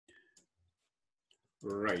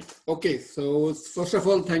Right. Okay. So first of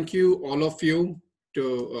all, thank you all of you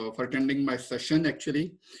for attending my session.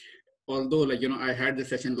 Actually, although I had the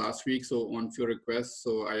session last week, so on few requests,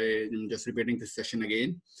 so I am just repeating this session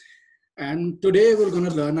again. And today we're going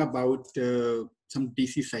to learn about some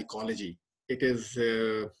DC psychology. It is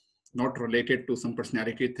not related to some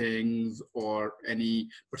personality things or any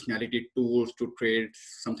personality tools to trade,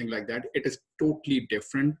 something like that. It is totally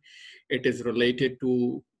different. It is related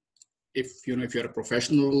to if you're a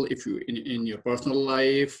professional, if you in your personal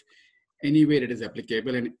life, anywhere it is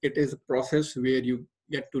applicable, and it is a process where you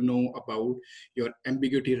get to know about your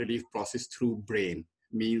ambiguity relief process through brain,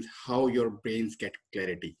 means how your brains get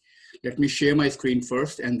clarity. Let me share my screen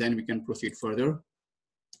first and then we can proceed further.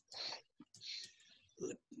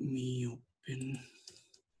 Let me open.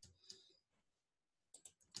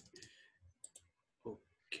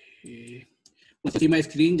 Okay, once you see my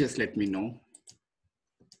screen, just let me know.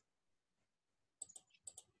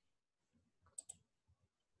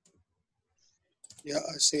 Yeah,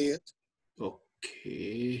 I see it.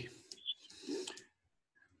 Okay.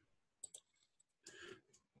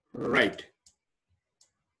 Right.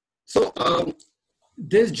 So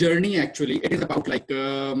this journey actually, it is about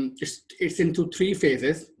it's into three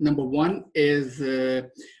phases. Number one is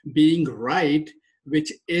being right,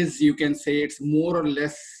 which is, you can say, it's more or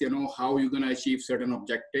less, how you're going to achieve certain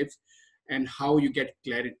objectives and how you get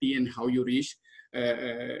clarity and how you reach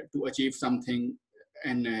to achieve something,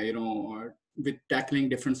 and with tackling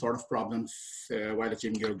different sort of problems while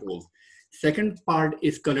achieving your goals. Second part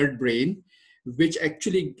is colored brain, which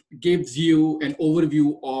actually gives you an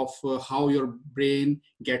overview of how your brain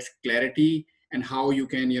gets clarity and how you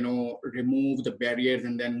can remove the barriers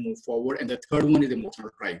and then move forward. And the third one is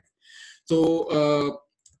emotional drive. So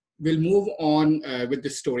we'll move on with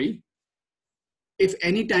this story. If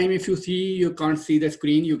anytime if you see you can't see the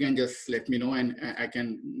screen, you can just let me know and I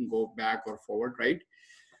can go back or forward, right?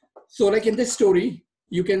 So like in this story,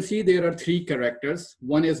 you can see there are three characters.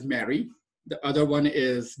 One is Mary, the other one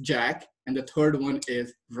is Jack, and the third one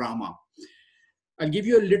is Rama. I'll give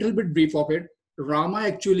you a little bit brief of it. Rama,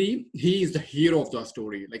 actually, he is the hero of the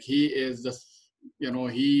story. Like he is the,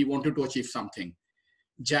 he wanted to achieve something.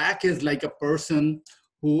 Jack is like a person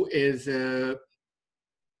who is,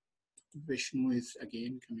 Vishnu is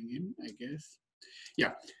again coming in, I guess.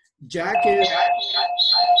 Yeah, Jack is,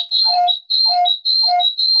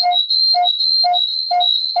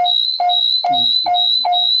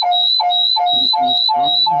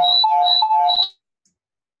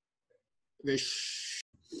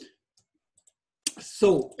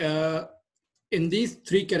 so in these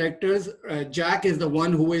three characters, Jack is the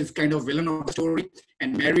one who is kind of villain of the story,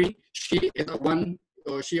 and Mary, she is the one,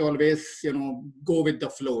 she always, go with the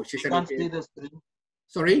flow. She said, I can't okay. see the screen.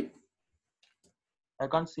 Sorry? I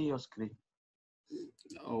can't see your screen.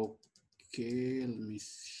 Okay, let me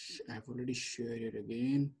see. I've already shared it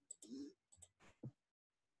again.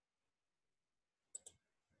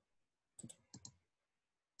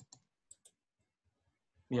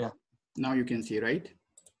 Yeah. Now you can see, right?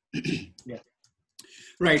 Yeah.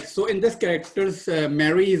 Right. So in this characters,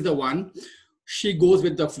 Mary is the one. She goes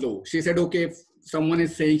with the flow. She said, okay, if someone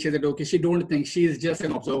is saying, she said, okay, she don't think, she is just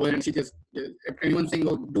an observer, and she just, if anyone saying,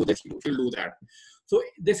 oh, do this, she'll do that. So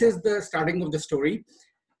this is the starting of the story.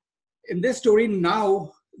 In this story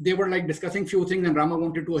now, they were like discussing few things, and Rama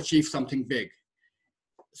wanted to achieve something big.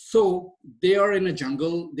 So they are in a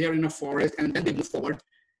jungle, they are in a forest, and then they move forward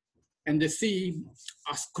and they see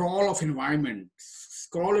a scroll of environment.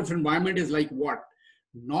 Scroll of environment is like what?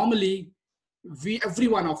 Normally, every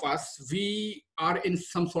one of us, we are in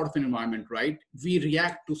some sort of an environment, right? We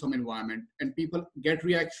react to some environment and people get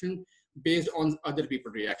reaction based on other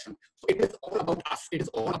people's reaction. So it is all about us. It is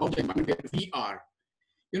all about the environment where we are.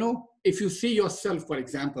 If you see yourself, for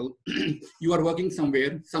example, you are working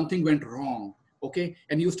somewhere, something went wrong, okay,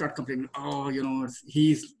 and you start complaining, oh,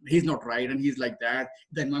 he's not right, and he's like that,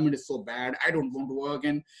 the environment is so bad, I don't want to work,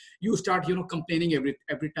 and you start complaining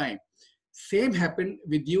every time. Same happened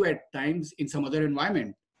with you at times in some other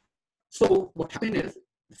environment. So what happened is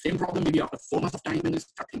the same problem maybe after 4 months of time, when you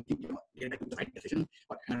start thinking, did I do the right decision,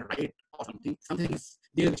 or am I right, or something is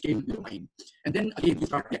there which came into your mind, and then again you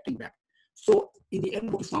start reacting back. So in the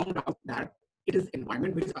end, what you found out that it is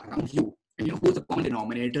environment which is around you, and who's the common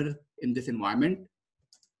denominator in this environment?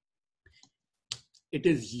 It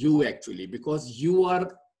is you, actually, because you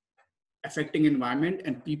are affecting environment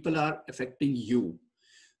and people are affecting you.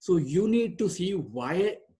 So you need to see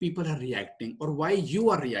why people are reacting or why you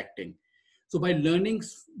are reacting. So by learning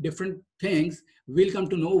different things, we'll come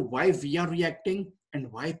to know why we are reacting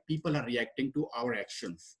and why people are reacting to our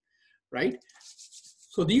actions, right?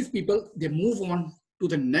 So these people, they move on to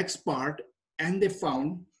the next part, and they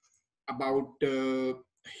found about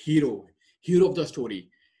hero of the story.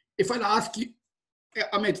 If I'll ask you,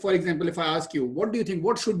 Amit, for example, if I ask you, what do you think,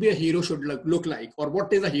 what should be a hero should look like, or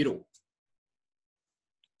what is a hero?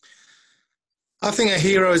 I think a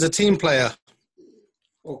hero is a team player.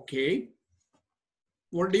 Okay.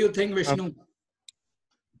 What do you think, Vishnu?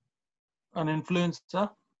 An influencer.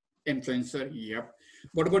 Influencer, yep.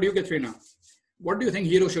 What about you, Katrina? What do you think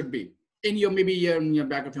hero should be? In your, maybe in your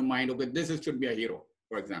back of your mind, okay, should be a hero,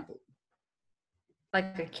 for example.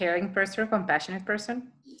 Like a caring person, compassionate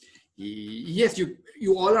person? Yes,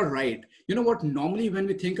 you all are right. You know what, normally when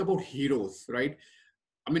we think about heroes, right?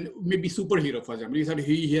 I mean, maybe superhero, for example. He said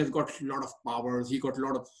he has got a lot of powers. He got a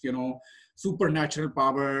lot of, supernatural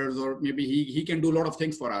powers, or maybe he can do a lot of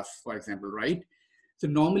things for us, for example, right? So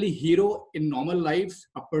normally hero in normal lives,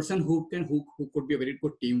 a person who could be a very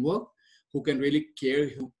good teamwork, who can really care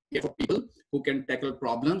for people, who can tackle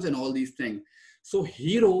problems and all these things. So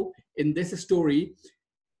hero in this story,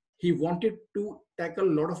 he wanted to tackle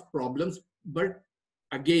a lot of problems, but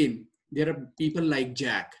again, there are people like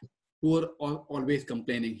Jack who are always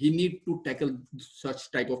complaining. He need to tackle such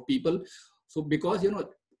type of people. So because,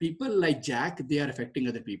 people like Jack, they are affecting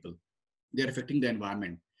other people. They are affecting the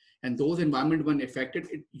environment. And those environment when affected,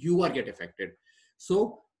 you are get affected.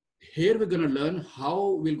 So here we're going to learn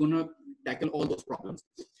how we're going to tackle all those problems.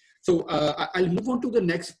 So I'll move on to the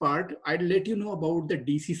next part. I'll let you know about the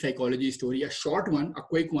DC psychology story, a short one, a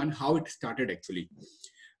quick one, how it started actually.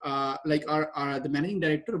 Like the managing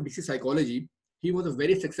director of DC Psychology, he was a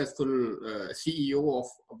very successful CEO of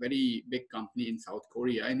a very big company in South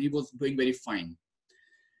Korea, and he was doing very fine.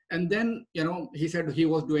 And then, he said he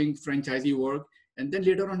was doing franchisee work. And then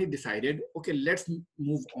later on, he decided, okay, let's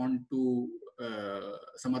move on to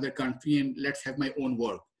some other country and let's have my own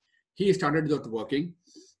work. He started working.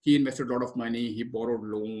 He invested a lot of money. He borrowed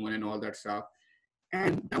loan and all that stuff.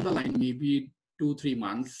 And down the line, maybe 2-3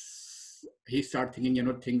 months, he started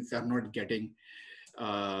thinking, things are not getting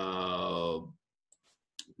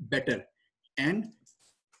better. And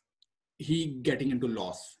he getting into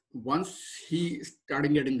loss. Once he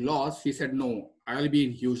started getting lost, he said, no, I'll be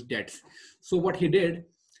in huge debts. So what he did,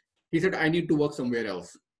 he said, I need to work somewhere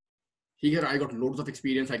else. Here, I got loads of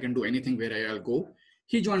experience. I can do anything where I'll go.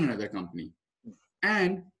 He joined another company.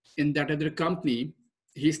 And in that other company,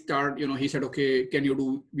 he started, he said, okay,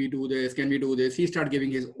 we do this? Can we do this? He started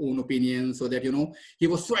giving his own opinions so that, he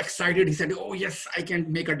was so excited. He said, oh yes, I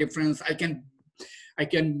can make a difference. I can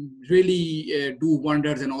really do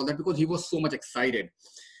wonders and all that, because he was so much excited.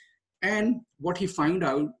 And what he found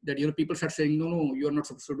out that, people start saying, no, you're not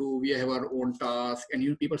supposed to do, we have our own task.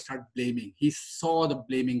 And, people start blaming. He saw the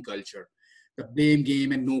blaming culture, the blame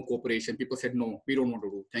game and no cooperation. People said, no, we don't want to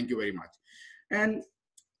do. Thank you very much. And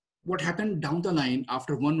what happened down the line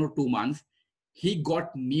after 1 or 2 months, he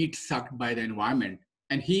got meat sucked by the environment,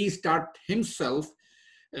 and he started himself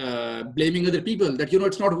blaming other people that,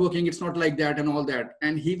 it's not working, it's not like that and all that.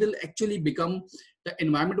 And he will actually become, the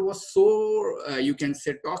environment was so, you can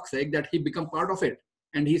say toxic, that he become part of it.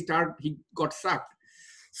 And he got sucked.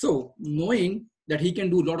 So knowing that he can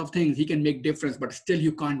do a lot of things, he can make difference, but still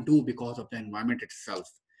you can't do because of the environment itself.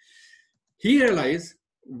 He realized,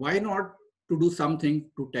 why not to do something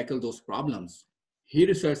to tackle those problems? He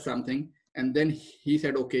researched something, and then he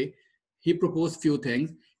said, okay, he proposed few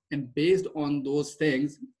things. And based on those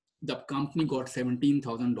things, the company got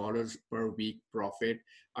 $17,000 per week profit.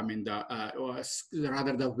 I mean,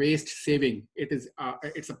 the waste saving, it's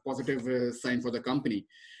a positive sign for the company.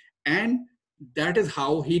 And that is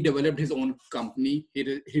how he developed his own company.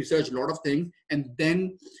 He researched a lot of things and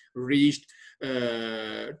then reached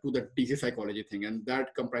to the DC Psychology thing. And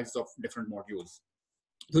that comprises of different modules.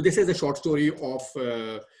 So this is a short story of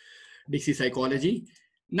DC Psychology.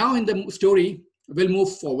 Now in the story, we'll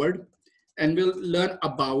move forward and we'll learn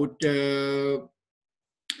about the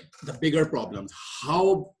bigger problems,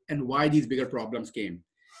 how and why these bigger problems came.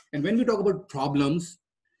 And when we talk about problems,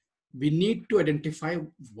 we need to identify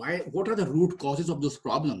what are the root causes of those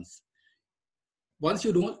problems. Once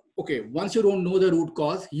you don't know the root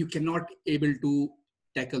cause, you cannot able to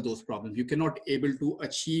tackle those problems. You cannot able to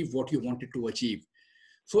achieve what you wanted to achieve.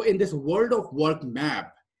 So in this world of work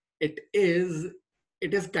map, it is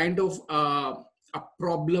kind of a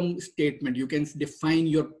problem statement. You can define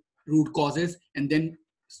your root causes and then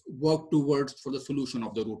work towards for the solution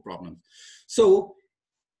of the root problems. So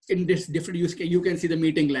in this different use case, you can see the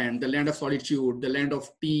meeting land, the land of solitude, the land of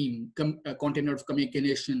team, container of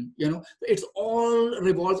communication, it's all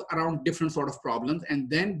revolves around different sort of problems. And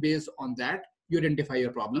then based on that, you identify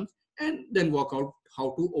your problems and then work out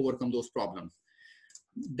how to overcome those problems.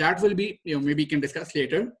 that will be, maybe we can discuss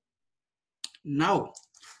later. Now,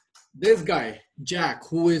 this guy, Jack,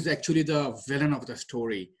 who is actually the villain of the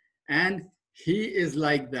story, and he is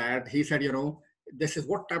like that. He said, this is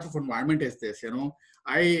what type of environment is this?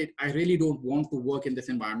 I really don't want to work in this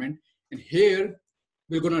environment. And here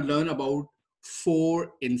we're going to learn about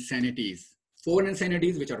 4 insanities. 4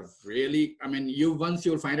 insanities, which are really, once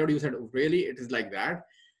you'll find out, you said, really, it is like that.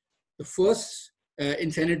 The first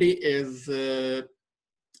insanity is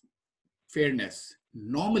fairness.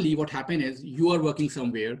 Normally what happens is you are working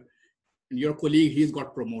somewhere and your colleague, he's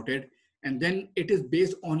got promoted. And then it is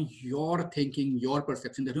based on your thinking, your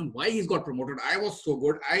perception that why he's got promoted. I was so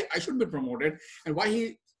good. I should be promoted. And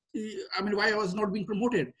why why I was not being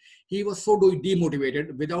promoted. He was so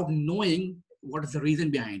demotivated without knowing what is the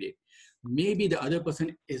reason behind it. Maybe the other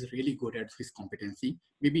person is really good at his competency.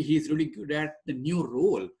 Maybe he's really good at the new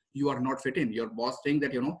role you are not fit in. Your boss saying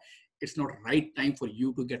that, it's not right time for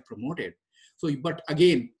you to get promoted. So, but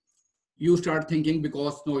again, you start thinking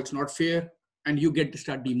because, no, it's not fair. And you get to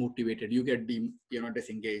start demotivated. You get,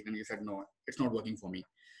 disengaged and you said, no, it's not working for me.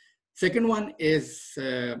 Second one is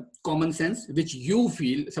common sense, which you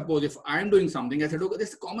feel, suppose if I'm doing something, I said, okay, this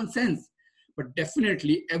is common sense. But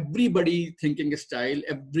definitely everybody thinking style,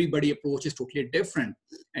 everybody approach is totally different.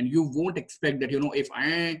 And you won't expect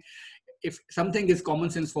that, if something is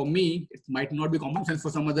common sense for me, it might not be common sense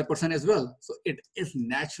for some other person as well. So it is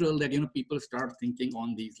natural that, people start thinking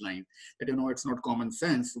on these lines that, it's not common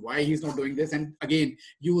sense. Why he's not doing this? And again,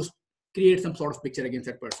 you create some sort of picture against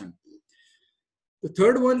that person. The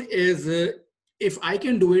third one is if I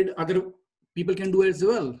can do it, other people can do it as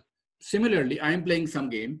well. Similarly, I'm playing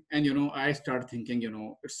some game and, I start thinking,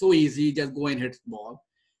 it's so easy, just go and hit the ball.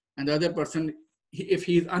 And the other person, if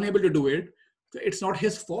he's unable to do it, it's not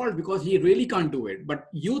his fault because he really can't do it. But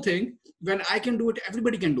you think when I can do it,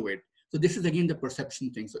 everybody can do it. So this is again the perception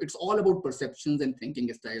thing. So it's all about perceptions and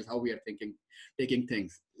thinking styles, how we are taking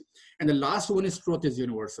things. And the last one is truth is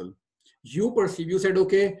universal. You perceive, you said,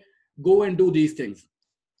 okay, go and do these things.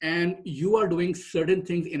 And you are doing certain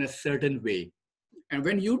things in a certain way. And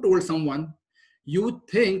when you told someone, you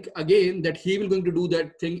think again that he will going to do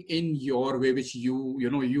that thing in your way, which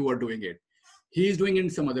you are doing it. He's doing it in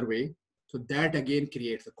some other way. So that again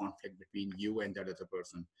creates a conflict between you and that other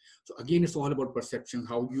person. So again, it's all about perception,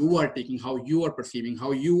 how you are taking, how you are perceiving,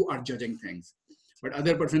 how you are judging things. But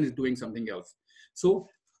other person is doing something else. So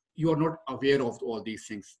you are not aware of all these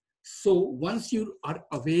things. So once you are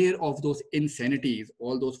aware of those insanities,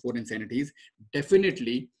 all those 4 insanities,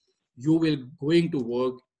 definitely you will going to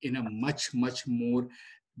work in a much, much more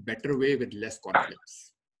better way with less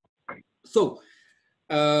conflicts. So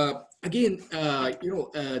again,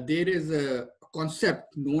 there is a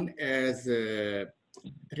concept known as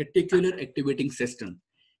reticular activating system.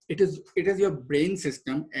 It is your brain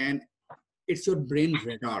system and it's your brain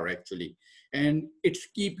radar actually. And it's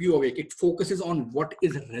keep you awake. It focuses on what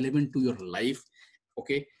is relevant to your life,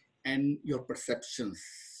 okay, and your perceptions.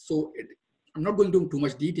 So I'm not going to too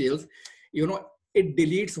much details. It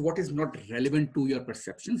deletes what is not relevant to your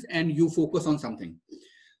perceptions and you focus on something.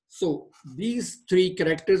 So these 3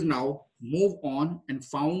 characters now move on and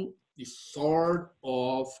found the sort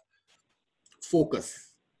of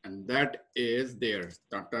focus. And that is there.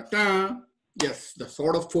 Ta, ta, ta. Yes, the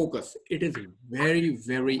sort of focus. It is very,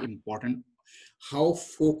 very important how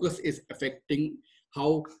focus is affecting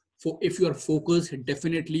if you are focused,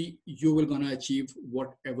 definitely you will gonna achieve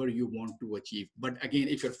whatever you want to achieve. But again,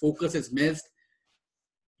 if your focus is missed,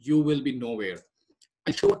 you will be nowhere.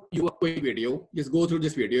 I'll show you a quick video. Just go through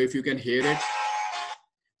this video if you can hear it.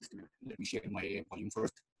 Let me share my volume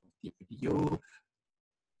first. The video.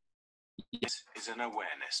 Yes, is an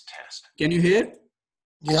awareness test. Can you hear?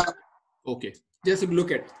 Yeah. Okay. Just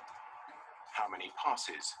look at. How many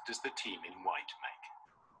passes does the team in white make?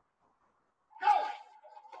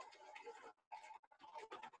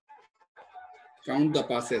 Count the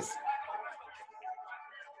passes.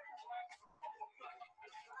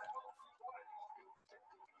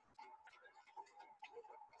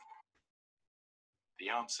 The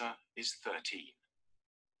answer is 13.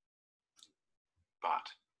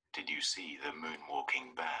 But did you see the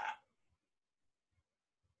moonwalking bear?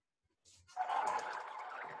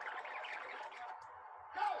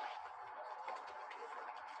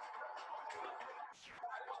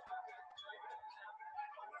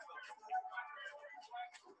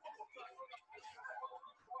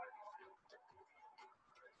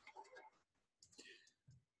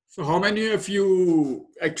 So how many of you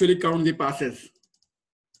actually count the passes?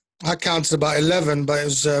 I counted about 11, but it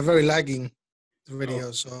was very lagging, the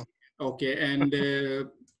video. So Okay, and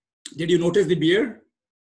did you notice the beard?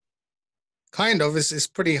 Kind of. It's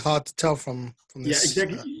pretty hard to tell from Yeah, this.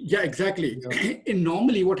 exactly. Yeah, exactly. Yeah. And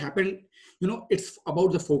normally what happened, it's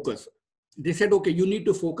about the focus. They said, okay, you need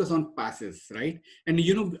to focus on passes, right? And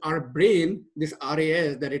our brain, this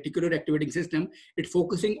RAS, the reticular activating system, it's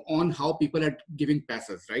focusing on how people are giving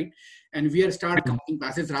passes, right? And we are start counting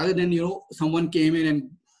passes rather than someone came in and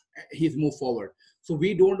he's moved forward. So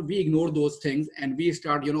we ignore those things and we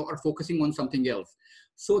start are focusing on something else.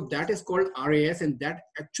 So that is called RAS, and that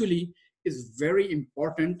actually is very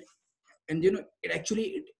important. And it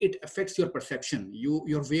actually it affects your perception,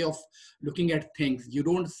 your way of looking at things. You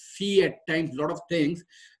don't see at times a lot of things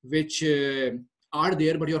which are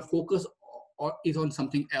there, but your focus is on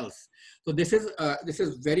something else. So this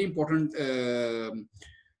is very important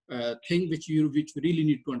thing which we really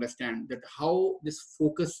need to understand, that how this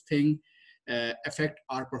focus thing affect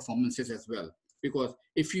our performances as well. Because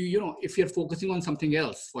if if you're focusing on something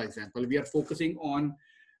else, for example, we are focusing on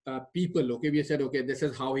people, okay, we said, okay, this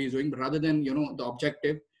is how he's doing, but rather than the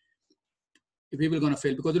objective, we will going to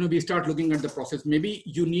fail. Because we start looking at the process. Maybe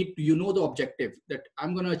you need the objective, that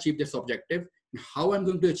I'm going to achieve this objective, and how I'm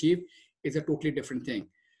going to achieve is a totally different thing.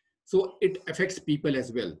 So it affects people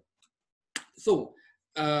as well. So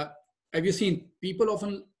have you seen people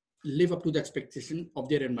often live up to the expectation of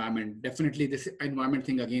their environment? Definitely this environment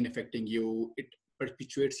thing again affecting you, it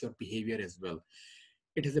perpetuates your behavior as well.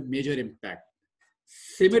 It has a major impact.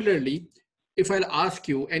 Similarly, if I'll ask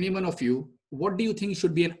you, any one of you, what do you think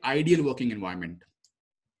should be an ideal working environment?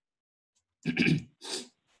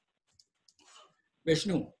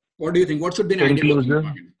 Vishnu, what do you think? What should be an ideal working Inclusive,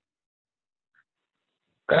 environment?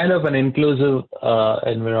 kind of an inclusive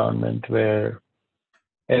environment where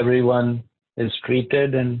everyone is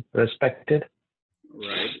treated and respected.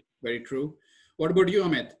 Right, very true. What about you,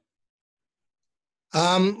 Amit?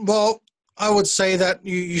 Well, I would say that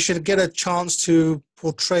you should get a chance to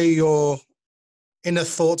portray your inner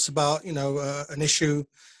thoughts about an issue,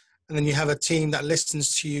 and then you have a team that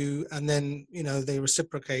listens to you, and then they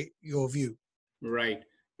reciprocate your view. Right,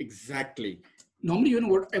 exactly. Normally,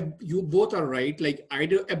 what, you both are right. Like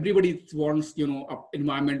everybody wants a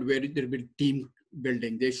environment where there will be team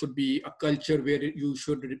building. There should be a culture where you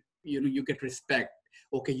should you get respect.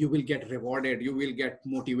 Okay, you will get rewarded, you will get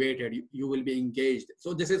motivated, you will be engaged.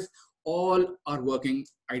 So this is all our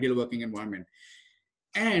ideal working environment.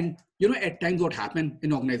 And at times what happens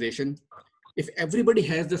in organization, if everybody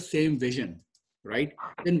has the same vision, right,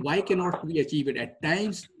 then why cannot we achieve it? At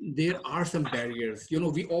times there are some barriers.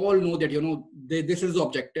 We all know that this is the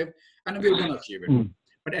objective and we're going to achieve it.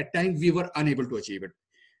 But at times we were unable to achieve it.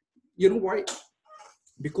 Why?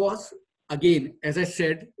 Because again, as I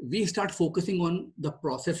said, we start focusing on the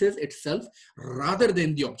processes itself rather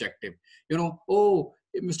than the objective. Oh,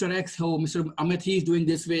 Mr. X, oh, Mr. Amit, he's doing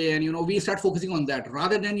this way. And, we start focusing on that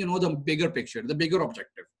rather than, the bigger picture, the bigger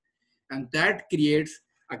objective. And that creates,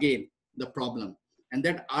 again, the problem. And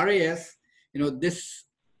that RAS, this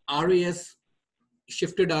RAS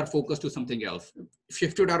shifted our focus to something else,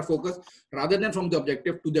 shifted our focus rather than from the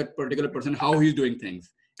objective to that particular person, how he's doing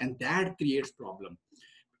things. And that creates problem.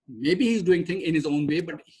 Maybe he's doing things in his own way,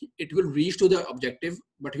 but it will reach to the objective,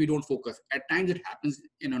 but we don't focus. At times it happens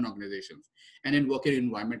in an organization and in working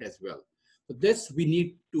environment as well. So this, we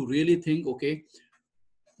need to really think, okay,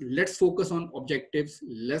 let's focus on objectives,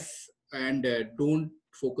 and don't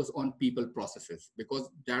focus on people processes, because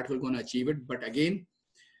that will going to achieve it. But again,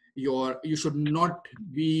 you should not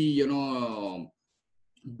be,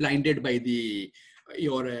 blinded by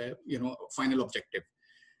your final objective.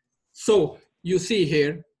 So you see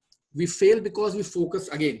here, we fail because we focus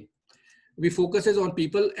focuses on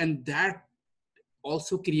people, and that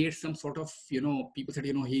also creates some sort of, people said,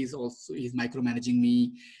 he's micromanaging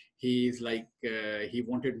me. He's like, he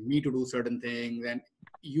wanted me to do certain things, and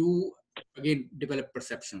you again develop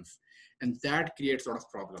perceptions, and that creates sort of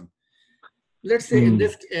problem. Let's say in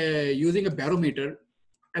this, using a barometer,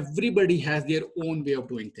 everybody has their own way of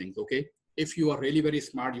doing things. Okay. If you are really very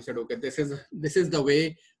smart, you said, okay, this is the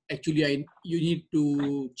way. Actually, you need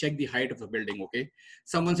to check the height of a building. Okay.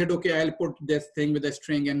 Someone said, okay, I'll put this thing with a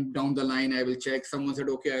string, and down the line I will check. Someone said,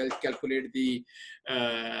 okay, I'll calculate the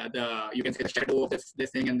you can say the shadow of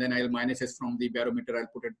this thing, and then I'll minus it from the barometer. I'll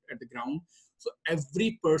put it at the ground. So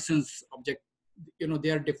every person's object, they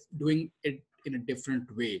are doing it in a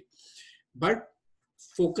different way. But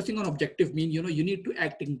focusing on objective means, you need to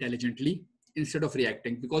act intelligently instead of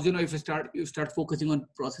reacting. Because, if you start focusing on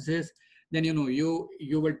processes, then, you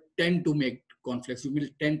will tend to make conflicts, you will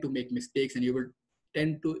tend to make mistakes, and you will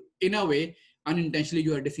tend to, in a way, unintentionally,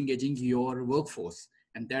 you are disengaging your workforce.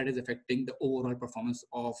 And that is affecting the overall performance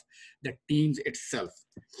of the teams itself.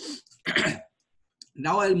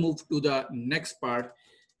 Now I'll move to the next part.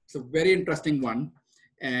 It's a very interesting one.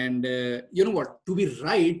 And you know what, to be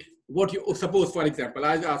right, what you suppose, for example,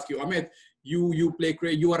 I'll ask you, Amit, you play,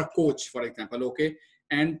 you are a coach, for example, okay?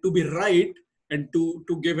 And to be right, and to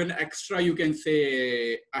give an extra, you can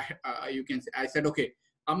say, I said, okay,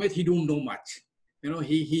 Amit, he don't know much. You know,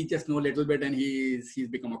 he just know a little bit, and he's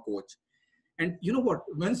become a coach. And you know what,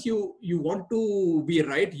 once you want to be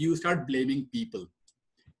right, you start blaming people.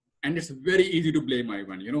 And it's very easy to blame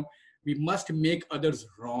everyone. You know, we must make others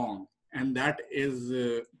wrong. And that is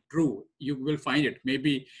true. You will find it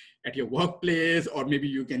maybe at your workplace, or maybe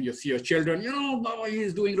you see your children, you know, oh,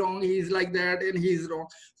 he's doing wrong, he's like that, and he's wrong.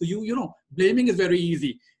 So you know, blaming is very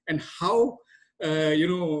easy. And how,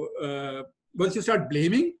 once you start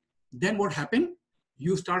blaming, then what happened?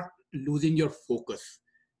 You start losing your focus.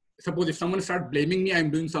 Suppose if someone starts blaming me,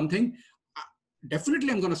 I'm doing something,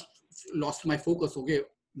 definitely I'm going to lost my focus. Okay,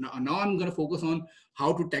 now I'm going to focus on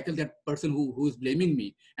how to tackle that person who is blaming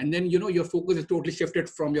me. And then, you know, your focus is totally shifted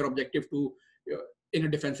from your objective to in a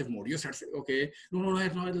defensive mode. You start saying, okay, no,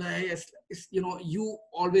 it's not like, it's, you know, you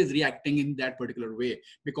always reacting in that particular way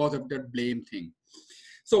because of that blame thing.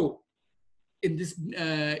 So in this,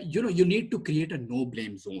 you know, you need to create a no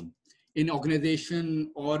blame zone in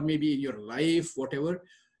organization, or maybe in your life, whatever.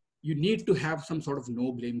 You need to have some sort of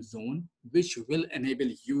no blame zone, which will enable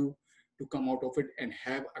you to come out of it and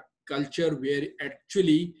have a culture where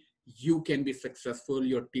actually you can be successful,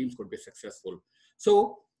 your teams could be successful.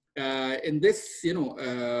 So in this, you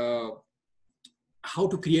know, how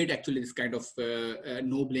to create actually this kind of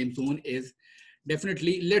no blame zone is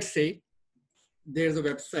definitely, let's say there's a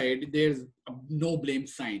website, there's a no blame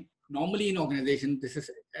sign. Normally in organization, this is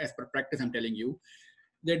as per practice, I'm telling you,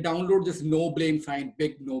 they download this no blame sign,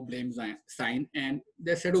 big no blame sign, and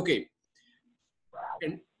they said, okay,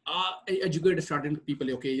 and educators starting people,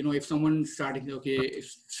 okay, you know, if someone's starting, okay,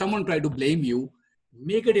 if someone try to blame you,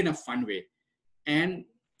 make it in a fun way. And,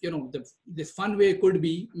 you know, this fun way could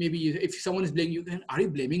be, maybe if someone is blaming you, then are you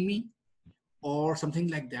blaming me? Or something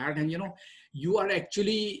like that. And, you know, you are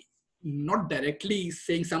actually not directly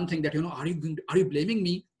saying something that, you know, are you blaming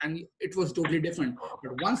me? And it was totally different.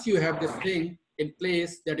 But once you have this thing in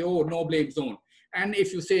place that, oh, no blame zone. And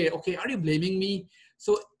if you say, okay, are you blaming me?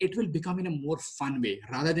 So it will become in a more fun way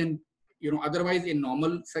rather than, you know, otherwise in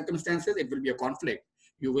normal circumstances, it will be a conflict.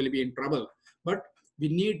 You will be in trouble. But we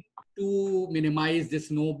need to minimize this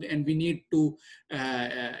no, and we need to,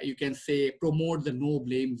 you can say, promote the no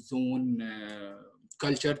blame zone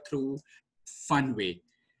culture through fun way.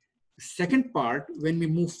 Second part, when we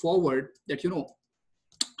move forward, that, you know,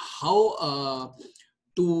 how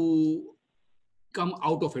to come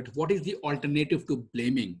out of it. What is the alternative to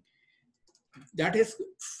blaming? That is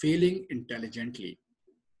failing intelligently.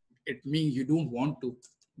 It means you don't want to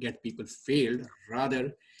get people failed.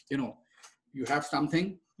 Rather, you know, you have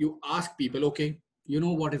something, you ask people, okay, you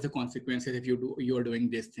know, what is the consequences if you are doing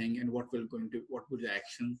this thing, and what will the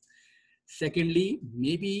action? Secondly,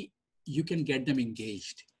 maybe you can get them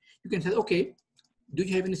engaged. You can say, okay, do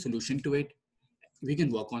you have any solution to it? We can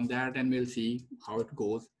work on that and we'll see how it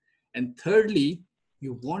goes. And thirdly,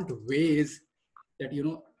 you want ways that, you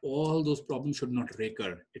know, all those problems should not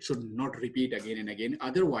recur. It should not repeat again and again.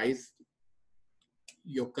 Otherwise,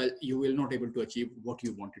 you will not able to achieve what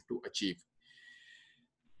you wanted to achieve.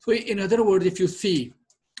 So in other words, if you see,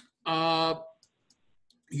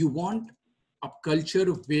 you want a culture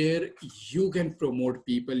where you can promote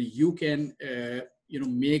people, you can, you know,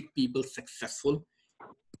 make people successful.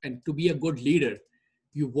 And to be a good leader,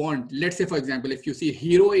 you want, let's say, for example, if you see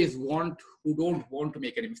hero is who don't want to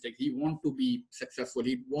make any mistakes. He want to be successful.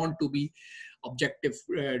 He want to be objective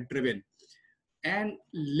driven. And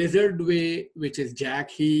lizard way, which is Jack,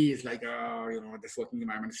 he is like, you know, this working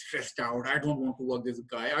environment is stressed out. I don't want to work this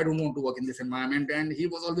guy. I don't want to work in this environment. And he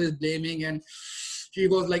was always blaming, and she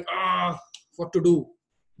was like, what to do?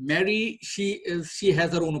 Mary, she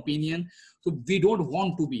has her own opinion. So we don't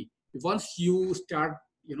want to be. Once you start,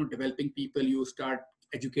 you know, developing people, you start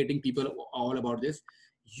educating people all about this,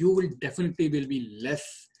 you will definitely will be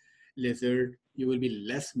less lizard. You will be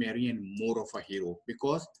less Mary and more of a hero,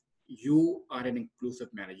 because you are an inclusive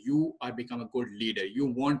manager. You are become a good leader. You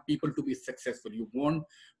want people to be successful. You want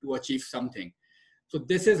to achieve something. So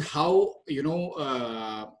this is how, you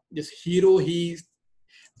know, this hero, he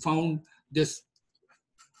found this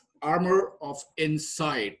armor of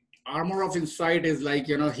insight. Armor of insight is like,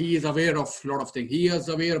 you know, he is aware of a lot of things. He is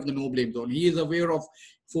aware of the no blame zone. He is aware of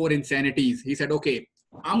 4 insanities. He said, okay,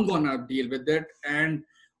 I'm gonna deal with that, and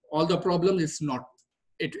all the problems is not,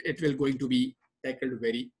 it will going to be tackled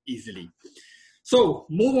very easily. So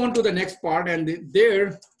move on to the next part, and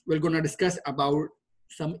there we're going to discuss about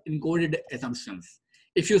some encoded assumptions.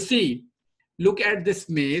 If you see, look at this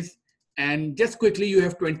maze, and just quickly, you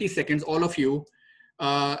have 20 seconds, all of you.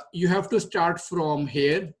 You have to start from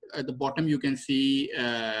here. At the bottom, you can see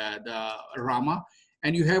the Rama,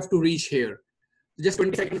 and you have to reach here. Just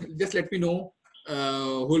 20 seconds, just let me know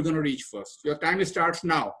who's gonna reach first. Your time starts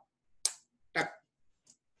now. Tak.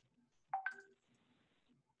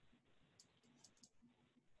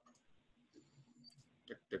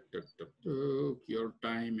 Tuk, tuk, tuk, tuk, tuk. Your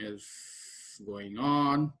time is going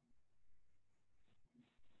on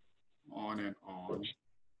and on.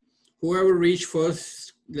 Whoever reach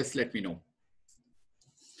first, just let me know.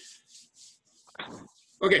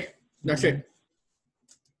 Okay, that's it.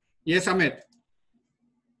 Yes, Amit.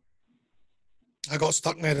 I got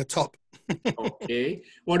stuck near the top. Okay.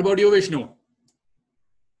 What about you, Vishnu?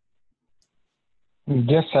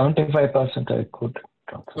 Just 75% I could.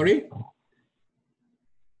 Sorry?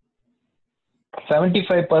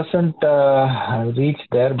 75% reached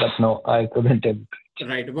there, but no, I couldn't.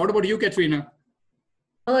 Right. What about you, Katrina?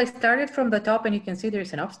 Well, I started from the top and you can see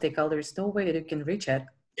there's an obstacle. There's no way that you can reach it.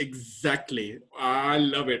 Exactly. I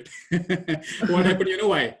love it. What happened? You know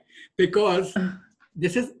why? Because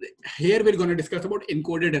this is, here we're going to discuss about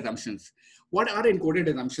encoded assumptions. What are encoded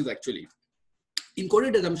assumptions actually?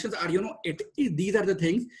 Encoded assumptions are, these are the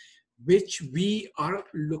things which we are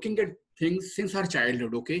looking at things since our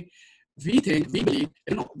childhood, okay? We believe,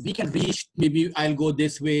 we can reach, maybe I'll go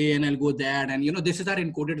this way and I'll go that. And, this is our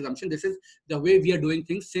encoded assumption. This is the way we are doing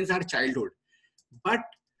things since our childhood. But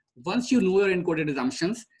once you know your encoded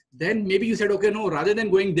assumptions, then maybe you said, okay, no, rather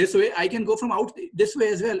than going this way, I can go from out this way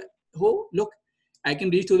as well. Oh, look, I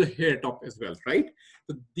can reach to the here top as well, right?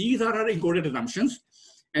 So these are our encoded assumptions.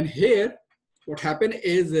 And here, what happened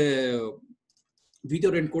is with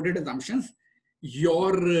your encoded assumptions,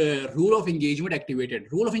 your rule of engagement activated.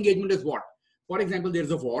 Rule of engagement is what? For example, there's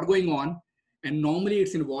a war going on, and normally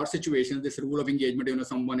it's in war situations. This rule of engagement,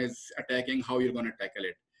 someone is attacking, how you're going to tackle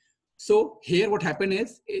it. So here what happened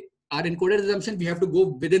is, our encoded assumption, we have to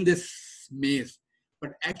go within this maze.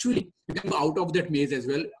 But actually, you can go out of that maze as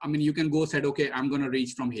well. I mean, you can go said, okay, I'm going to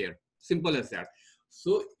reach from here. Simple as that.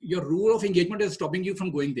 So your rule of engagement is stopping you from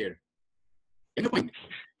going there. In the point.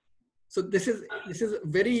 So this is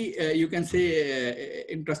very, you can say,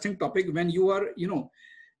 interesting topic. When you are,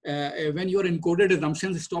 when your encoded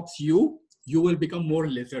assumption stops you, you will become more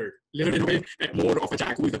lizard in a way, more of a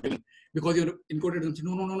jack who is a villain. Because your encoded assumption,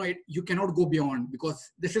 no, you cannot go beyond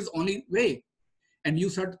because this is only way. And you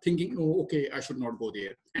start thinking, oh, okay, I should not go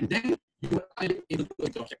there. And then you are able to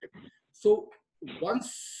reach the objective. So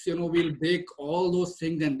once, we'll break all those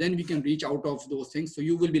things and then we can reach out of those things. So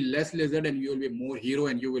you will be less lizard and you will be more hero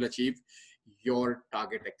and you will achieve your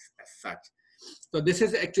target as such. So this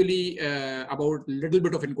is actually about a little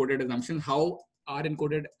bit of encoded assumption, how our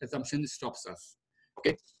encoded assumption stops us.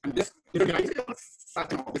 Okay. And this, guys,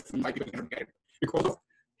 such an obvious why people cannot get it because of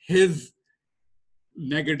his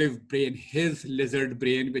negative brain, his lizard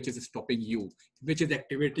brain, which is stopping you, which is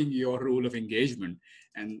activating your rule of engagement.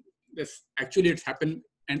 And this actually it's happened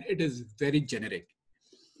and it is very generic.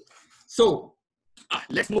 So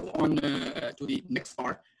let's move on to the next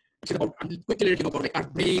part. Which is about quickly about like our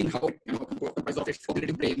brain, how it comprises of its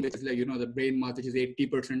cognitive brain, which is like the brain mass, which is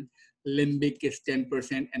 80%, limbic is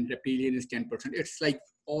 10%, and reptilian is 10%. It's like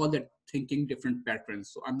all that thinking different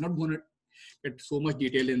patterns. So I'm not going to get so much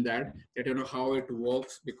detail in that how it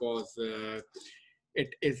works because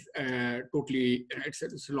it is totally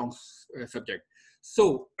it's a long subject.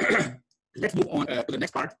 So let's move on to the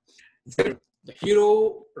next part. Where the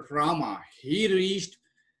hero Rama, he reached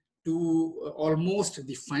to almost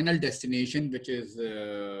the final destination, which is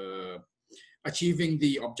achieving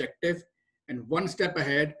the objective, and one step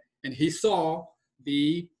ahead, and he saw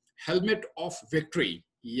the helmet of victory.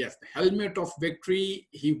 Yes, the helmet of victory.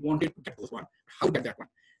 He wanted to get this one. How to get that one?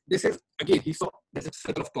 This is again. He saw there's a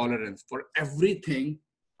circle of tolerance for everything.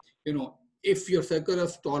 If your circle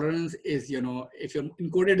of tolerance is, if your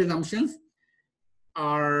encoded assumptions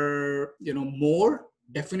are, more,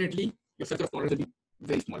 definitely your circle of tolerance will be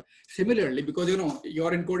very small. Similarly, because,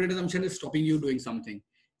 your encoded assumption is stopping you doing something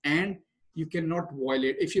and you cannot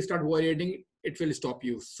violate. If you start violating, it will stop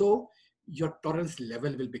you. So your tolerance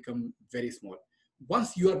level will become very small.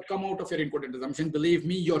 Once you have come out of your encoded assumption, believe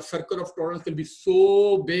me, your circle of tolerance will be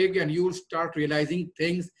so big and you will start realizing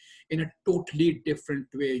things in a totally different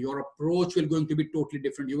way. Your approach will going to be totally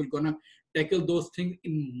different. You will gonna tackle those things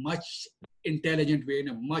in much intelligent way, in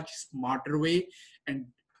a much smarter way. And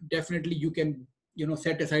definitely you can,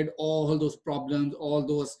 set aside all those problems, all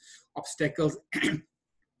those obstacles.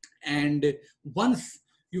 And once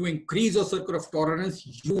you increase your circle of tolerance,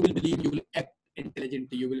 you will believe you will act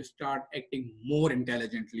intelligent, you will start acting more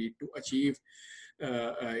intelligently to achieve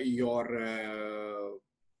your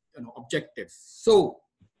objectives. So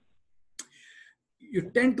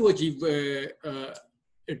you tend to achieve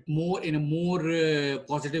it more in a more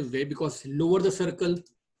positive way, because lower the circle,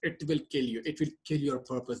 it will kill you. It will kill your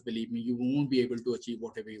purpose. Believe me, you won't be able to achieve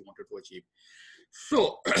whatever you wanted to achieve.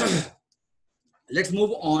 So let's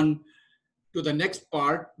move on to the next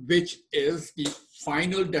part, which is the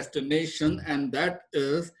final destination. And that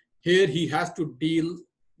is, here he has to deal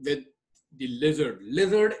with the lizard.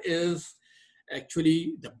 Lizard is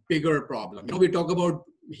actually the bigger problem. We talk about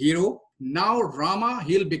hero. Now Rama,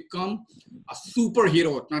 he'll become a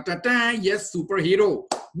superhero. Yes, superhero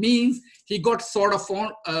means he got sort of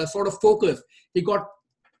focus. He got,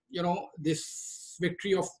 this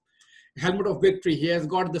victory of helmet of victory. He has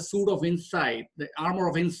got the suit of insight, the armor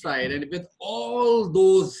of insight, and with all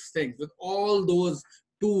those things, with all those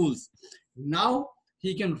tools, now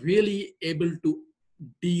he can really able to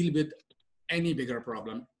deal with any bigger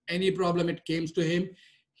problem. Any problem it comes to him,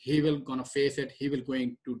 he will gonna face it. He will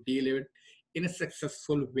going to deal with it in a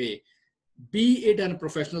successful way. Be it in a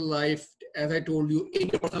professional life, as I told you, in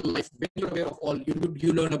your personal life, when you're aware of all,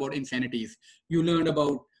 you learn about insanities. You learned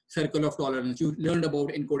about circle of tolerance. You learned about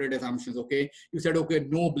encoded assumptions, okay? You said, okay,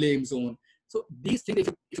 no blame zone. So these things,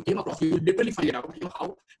 if you came across, you will literally find out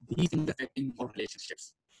how these things are affecting your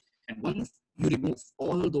relationships. And once you remove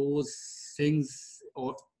all those things,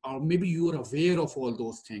 or maybe you are aware of all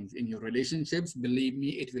those things in your relationships, believe me,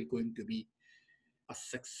 it will going to be a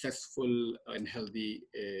successful and healthy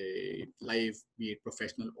life, be it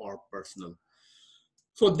professional or personal.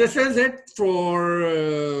 So this is it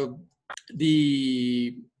for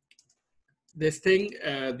the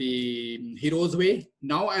hero's way.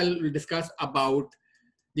 Now I'll discuss about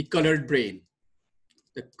the colored brain.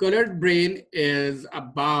 The colored brain is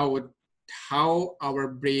about how our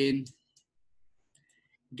brain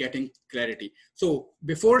getting clarity. So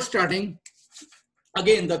before starting,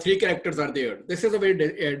 again, the three characters are there. This is a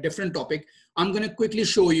very different topic. I'm going to quickly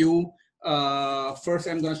show you. First,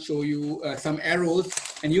 I'm going to show you some arrows,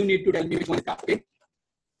 and you need to tell me which one is dark. Okay?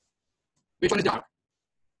 Which one is dark?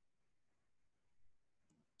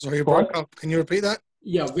 Sorry, you broke up. Can you repeat that?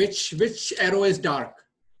 Yeah, which arrow is dark?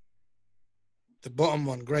 The bottom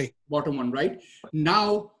one, gray. Bottom one, right?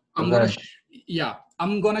 Now I'm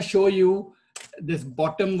gonna show you this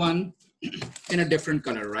bottom one in a different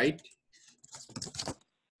color, right?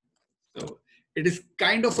 So it is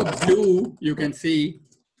kind of a blue, you can see.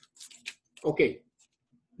 Okay.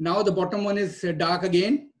 Now the bottom one is dark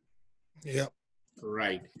again. Yeah.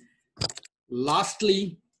 Right.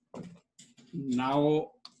 Lastly,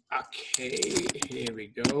 now, okay, here we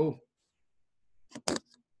go.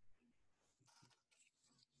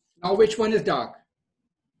 Now, which one is dark?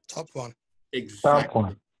 Top one. Exactly. Top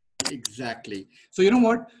one. Exactly. So you know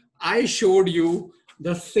what? I showed you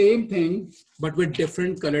the same thing, but with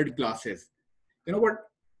different colored glasses. You know what?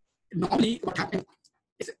 Normally, what happens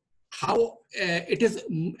is how it is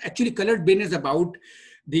actually colored brain is about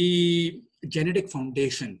the genetic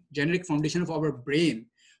foundation of our brain,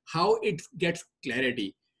 how it gets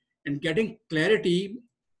clarity, and getting clarity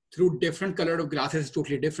through different color of glasses is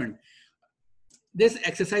totally different. This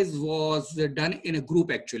exercise was done in a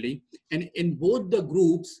group actually, and in both the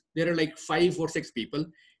groups there are like 5 or 6 people,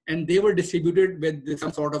 and they were distributed with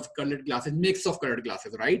some sort of colored glasses, mix of colored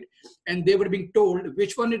glasses, right? And they were being told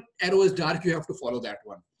which one arrow is dark, you have to follow that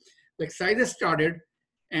one. The exercise started,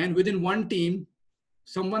 and within one team,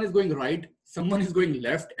 someone is going right, someone is going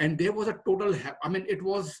left, and there was a total, I mean, it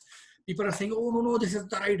was, people are saying, oh, no, this is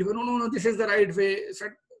the right way, no, this is the right way.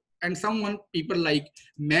 And people like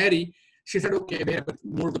Mary, she said, okay, where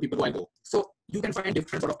more people do I go? So you can find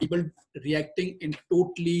different sort of people reacting in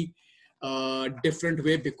totally different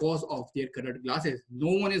way because of their colored glasses.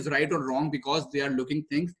 No one is right or wrong because they are looking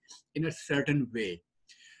things in a certain way.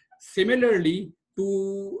 Similarly,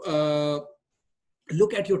 to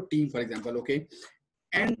look at your team, for example, okay,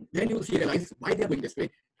 and then you realize why they are going this way.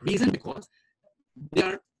 Reason because they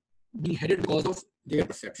are being headed because of their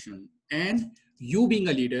perception. And you being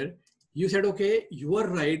a leader, you said, okay, you are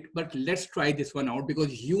right, but let's try this one out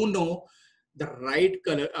because you know the right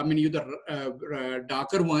color. I mean, you the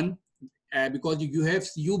darker one, because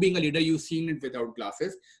you being a leader, you've seen it without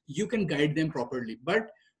glasses. You can guide them properly,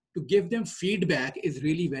 but to give them feedback is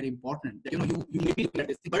really very important. You know, you may be looking at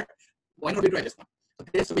this thing, but why not we try this one? So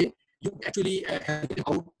this way, you actually help them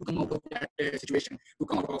out to come out of that situation, to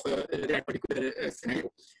come out of that particular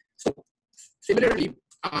scenario. So similarly,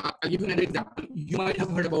 I'll give you another example. You might have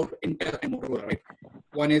heard about Intel and Motorola, right?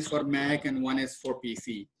 One is for Mac and one is for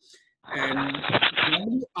PC. And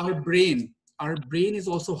normally our brain our brain is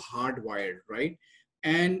also hardwired, right?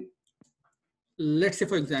 And let's say,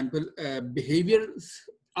 for example,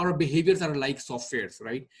 our behaviors are like softwares,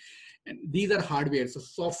 right? And these are hardware. So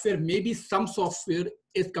software, maybe some software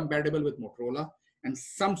is compatible with Motorola and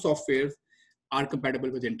some softwares are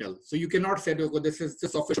compatible with Intel. So you cannot say, oh, this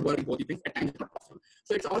software should work in both these things. At times it's not possible.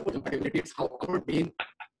 So it's all about compatibility. It's how our brain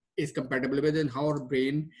is compatible with and how our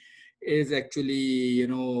brain is actually, you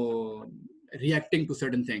know, reacting to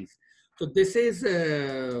certain things. So this is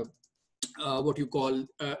what you call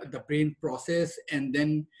the brain process, and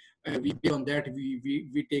then we based on that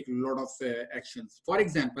we take a lot of actions. For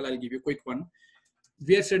example, I'll give you a quick one.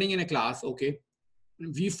 We are studying in a class, okay?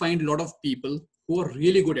 We find a lot of people who are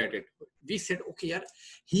really good at it. We said, okay, yeah,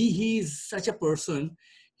 he is such a person.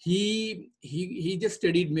 He just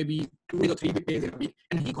studied maybe 2 days or 3 days in a week,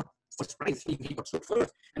 and he got first prize. He got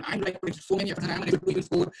first. And I'm like putting so many efforts, and I'm unable to even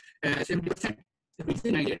score 70%. The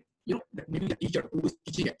reason I did, you know, that maybe the teacher who is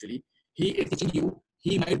teaching actually, he is teaching you.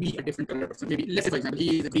 He might be a different color person. Maybe, let's say, for example,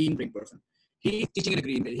 he is a green brain person. He is teaching in a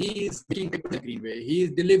green way. He is making papers in a green way. He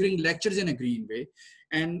is delivering lectures in a green way,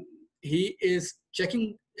 and he is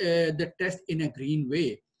checking the test in a green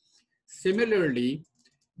way. Similarly,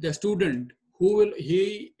 the student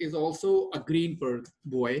he is also a green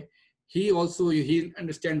boy. He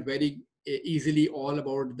understands very easily all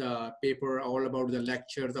about the paper, all about the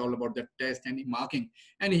lectures, all about the test and marking,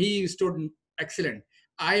 and he stood excellent.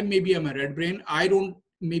 Maybe I'm a red brain.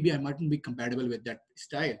 Maybe I mightn't be compatible with that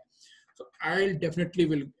style. So I'll definitely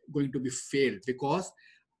going to be failed because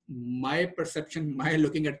my perception, my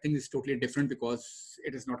looking at things is totally different because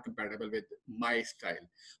it is not compatible with my style.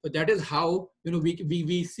 So that is how, you know,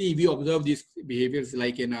 we observe these behaviors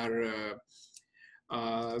like in our,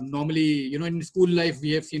 normally, you know, in school life,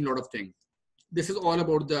 we have seen a lot of things. This is all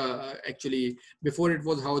about the, actually, before it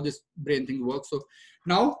was how this brain thing works. So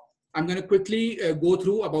now I'm going to quickly go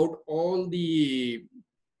through about all the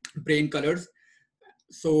brain colors.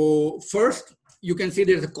 So first, you can see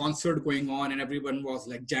there's a concert going on and everyone was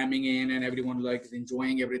like jamming in and everyone like is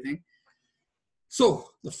enjoying everything. So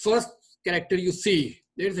the first character you see,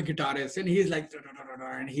 there's a guitarist and he's like,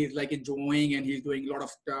 and he's like enjoying and he's doing a lot of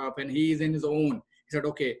stuff and he's in his own. He said,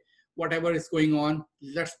 okay, whatever is going on,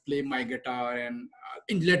 let's play my guitar and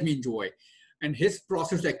let me enjoy. And his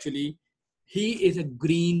process actually, he is a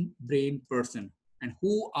green brain person. And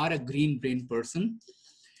who are a green brain person?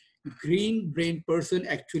 Green brain person,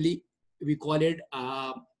 actually, we call it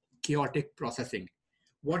chaotic processing.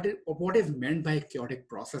 What is meant by chaotic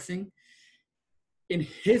processing? In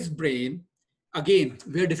his brain, again,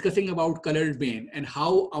 we're discussing about colored brain and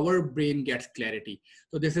how our brain gets clarity.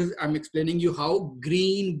 So this is, I'm explaining you how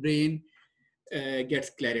green brain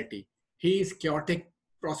gets clarity. He is chaotic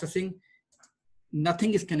processing.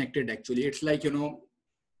 Nothing is connected actually. It's like, you know,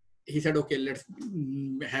 he said, okay, let's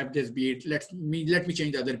have this beat. Let me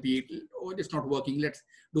change the other beat. Oh, it's not working. Let's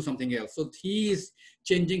do something else. So he is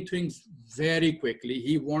changing things very quickly.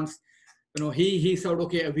 He wants, you know, he said,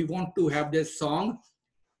 okay, we want to have this song.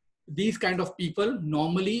 These kind of people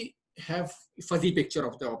normally have fuzzy picture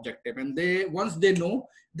of the objective, and once they know,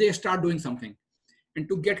 they start doing something. And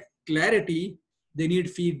to get clarity, they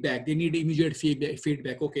need feedback. They need immediate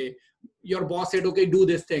feedback. Okay, your boss said, okay, do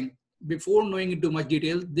this thing. Before knowing into much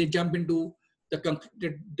detail, they jump into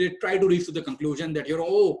they try to reach to the conclusion that, you know,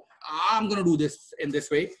 oh, I'm going to do this in this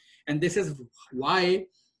way. And this is why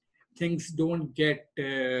things don't get,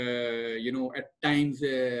 you know, at times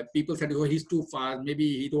people said, oh, he's too fast.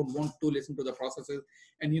 Maybe he don't want to listen to the processes.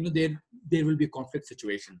 And, you know, there will be conflict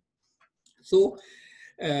situation. So,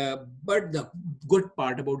 but the good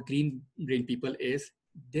part about green brain people is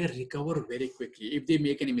they recover very quickly. If they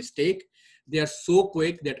make any mistake, they are so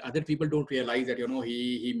quick that other people don't realize that, you know,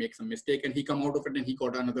 he makes a mistake and he come out of it and he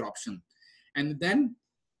got another option. And then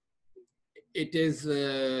it is,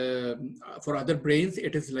 for other brains,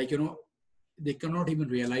 it is like, you know, they cannot even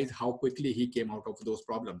realize how quickly he came out of those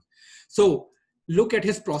problems. So look at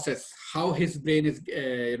his process, how his brain is,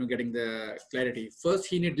 you know, getting the clarity. First,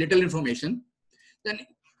 he need little information. Then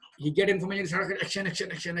he get information, start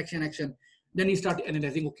action. Then he start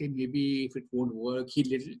analyzing, okay, maybe if it won't work,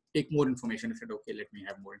 he'll take more information. He said, okay, let me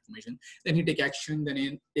have more information. Then he take action, then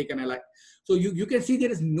he take analyze. So you can see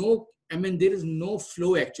there is no, there is no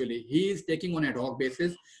flow actually. He is taking on ad hoc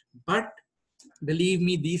basis. But believe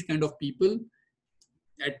me, these kind of people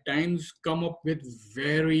at times come up with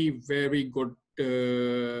very, very good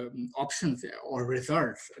options or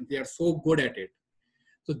results. They are so good at it.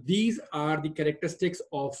 So these are the characteristics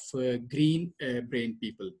of green brain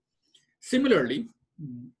people. Similarly,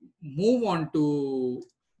 move on to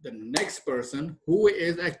the next person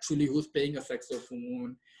who's playing a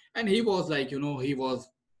saxophone And he was like, he was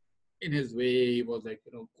in his way, he was like,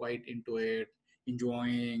 quite into it,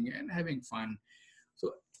 enjoying and having fun.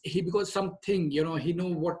 So he, because something, he know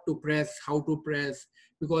what to press, how to press,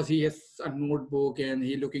 because he has a notebook and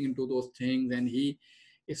he looking into those things and he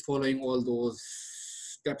is following all those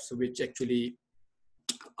steps which actually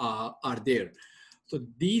are there. So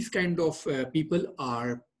these kind of people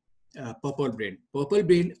are purple brain. Purple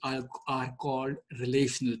brain are called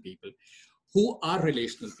relational people. Who are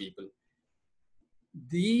relational people?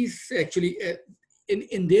 These actually,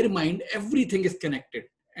 in their mind, everything is connected.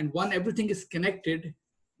 And when everything is connected,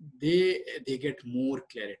 they get more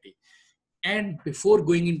clarity. And before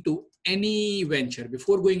going into any venture,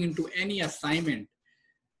 before going into any assignment,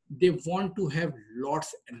 they want to have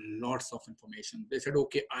lots and lots of information. They said,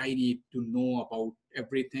 okay, I need to know about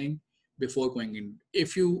everything before going in.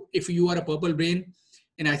 If you are a purple brain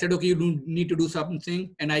and I said, okay, you do need to do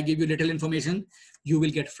something and I give you little information, you will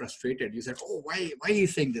get frustrated. You said, oh, why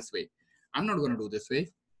is saying this way? I'm not going to do this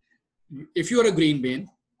way. If you are a green brain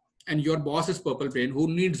and your boss is purple brain who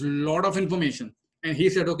needs a lot of information, and he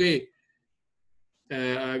said, okay,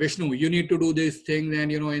 Vishnu, you need to do this thing, and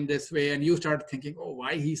in this way, and you start thinking, oh,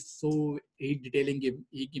 why he's detailing,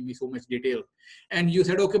 he give me so much detail, and you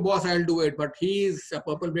said, okay, boss, I'll do it, but he's a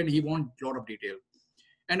purple brain, he wants a lot of detail,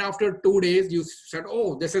 and after 2 days, you said,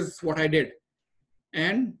 oh, this is what I did,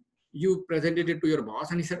 and you presented it to your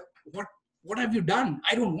boss, and he said, what have you done?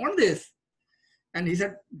 I don't want this, and he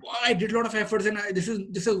said, well, I did a lot of efforts, and this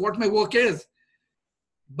is what my work is,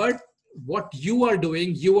 but what you are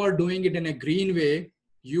doing it in a green way.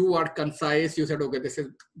 You are concise. You said, okay, this is,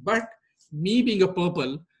 but me being a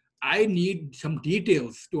purple, I need some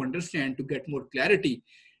details to understand, to get more clarity.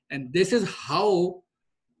 And this is how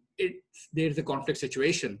there's a conflict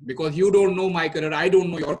situation, because you don't know my career, I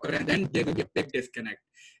don't know your career, and then there will be a big disconnect.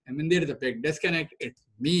 And when there is a big disconnect, it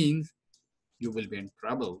means you will be in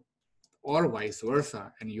trouble, or vice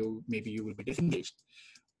versa. And maybe you will be disengaged,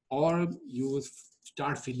 or you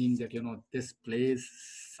start feeling that, this place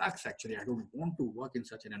sucks. Actually, I don't want to work in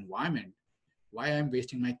such an environment. Why I'm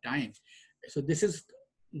wasting my time? So this is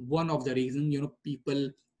one of the reasons,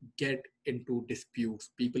 people get into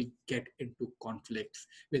disputes, people get into conflicts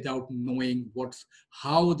without knowing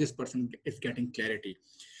how this person is getting clarity.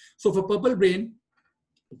 So for purple brain,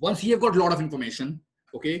 once he have got a lot of information,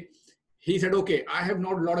 okay, he said, okay, I have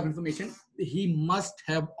not a lot of information. He must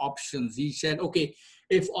have options. He said, okay,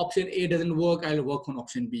 if option A doesn't work, I'll work on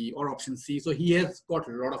option B or option C. So he has got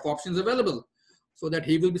a lot of options available so that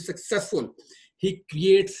he will be successful. He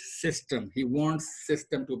creates system. He wants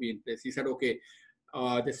system to be in place. He said, okay,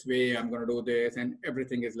 this way I'm going to do this, and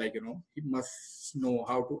everything is like, he must know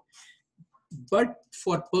how to. But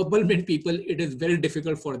for purple brain people, it is very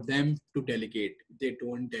difficult for them to delegate. They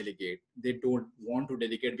don't delegate. They don't want to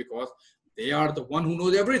delegate because they are the one who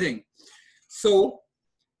knows everything. So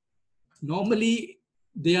normally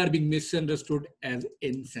they are being misunderstood as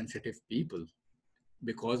insensitive people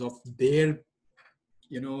because of their,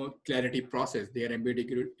 clarity process, their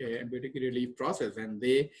ambiguity process, and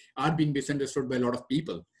they are being misunderstood by a lot of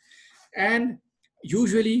people. And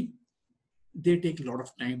usually they take a lot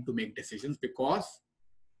of time to make decisions because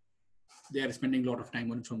they are spending a lot of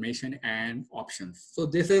time on information and options. So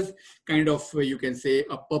this is kind of, you can say,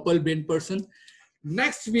 a purple brain person.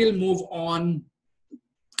 Next, we'll move on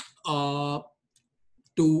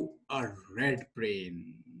to a red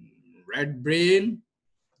brain. Red brain,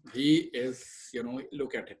 he is,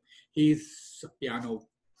 look at him. He's a piano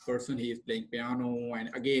person. He is playing piano, and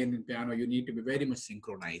again, in piano, you need to be very much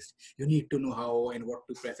synchronized. You need to know how and what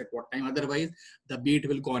to press at what time. Otherwise, the beat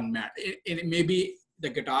will go on mad. Maybe the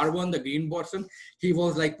guitar one, the green person, he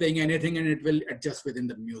was like playing anything and it will adjust within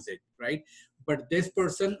the music, right? But this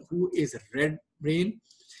person who is red brain,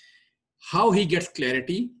 how he gets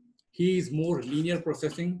clarity, he is more linear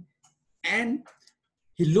processing, and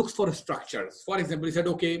he looks for structures. For example, he said,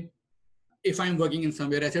 okay, if I'm working in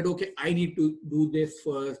somewhere, I said, okay, I need to do this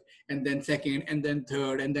first, and then second, and then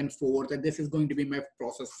third, and then fourth, and this is going to be my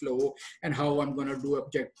process flow, and how I'm going to do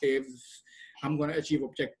objectives. I'm going to achieve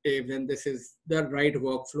objectives, and this is the right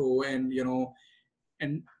workflow. And,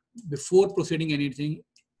 and before proceeding anything,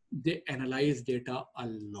 they analyze data a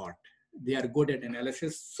lot. They are good at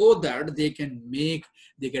analysis so that they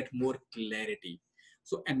get more clarity.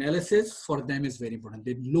 So analysis for them is very important.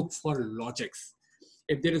 They look for logics.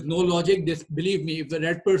 If there is no logic, believe me, if the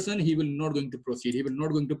red person, he will not going to proceed. He will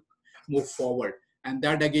not going to move forward. And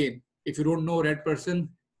that again, if you don't know red person,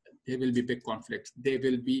 there will be big conflicts. There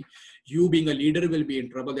will be, you being a leader will be in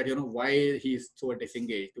trouble that, why he's so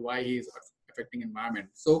disengaged, why he's affecting environment.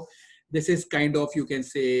 So this is kind of, you can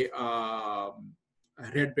say,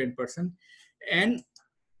 a red brain person. And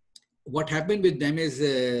what happened with them is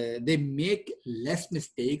they make less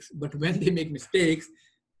mistakes, but when they make mistakes,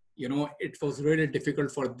 it was really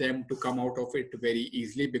difficult for them to come out of it very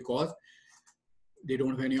easily because they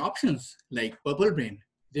don't have any options like purple brain.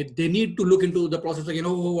 They need to look into the process, like,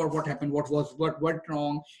 what happened, what went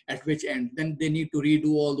wrong, at which end. Then they need to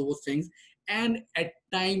redo all those things. And at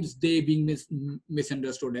times they being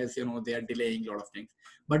misunderstood as, they are delaying a lot of things.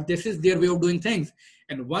 But this is their way of doing things.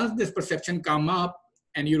 And once this perception come up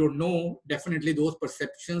and you don't know, definitely those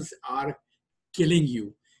perceptions are killing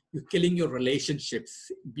you. You're killing your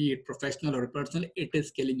relationships, be it professional or personal, it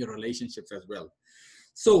is killing your relationships as well.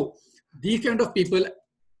 So these kind of people,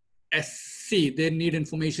 they need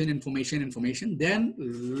information. Then a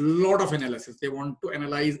lot of analysis. They want to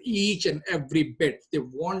analyze each and every bit. They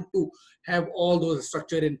want to have all those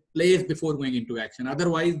structure in place before going into action.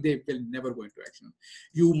 Otherwise, they will never go into action.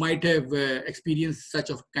 You might have experienced such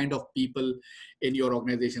a kind of people in your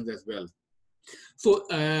organizations as well. So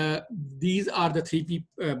these are the three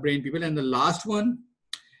brain people. And the last one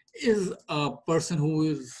is a person who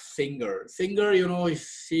is singer.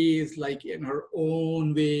 She is like in her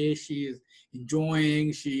own way. She is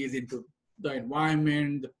enjoying. She is into the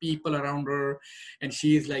environment, the people around her, and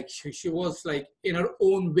she is like she was like in her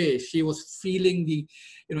own way. She was feeling the,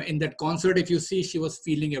 in that concert. If you see, she was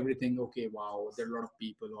feeling everything. Okay, wow, there are a lot of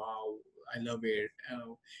people. Wow, I love it.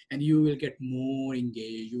 And you will get more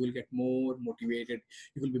engaged. You will get more motivated.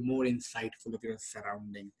 You will be more insightful of your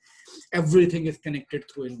surrounding. Everything is connected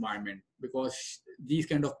through environment, because these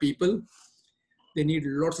kind of people, they need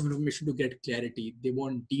lots of information to get clarity. They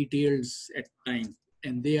want details at times,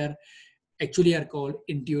 and they are called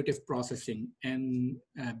intuitive processing. And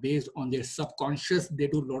based on their subconscious, they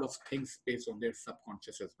do a lot of things based on their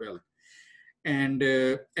subconscious as well. And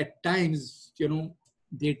at times,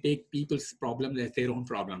 they take people's problems as their own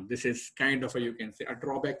problem. This is kind of you can say a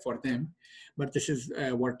drawback for them, but this is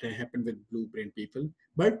what happened with blue brain people.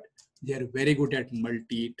 But they are very good at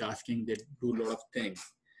multitasking. They do a lot of things.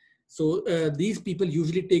 So these people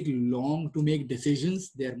usually take long to make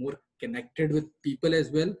decisions. They are more connected with people as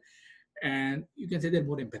well. And you can say they're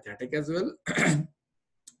more empathetic as well.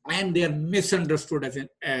 And they are misunderstood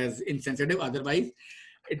as insensitive. Otherwise,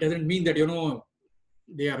 it doesn't mean that,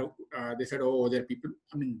 they said, oh, they're people.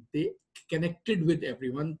 I mean, they connected with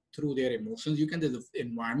everyone through their emotions. You can say the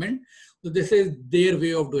environment. So this is their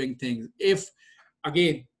way of doing things. If,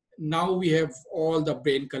 again, now we have all the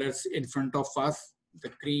brain colors in front of us,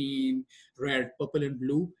 the green, red, purple, and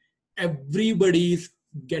blue. Everybody's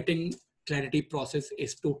getting clarity process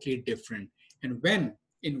is totally different. And when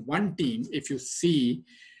in one team, if you see,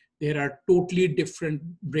 there are totally different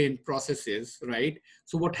brain processes, right?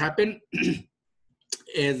 So what happened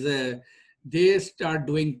is they start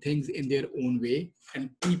doing things in their own way, and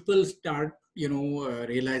people start,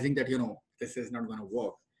 realizing that, this is not going to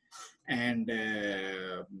work. And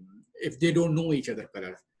if they don't know each other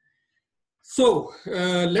colors. So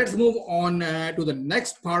let's move on to the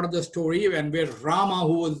next part of the story, and where Rama,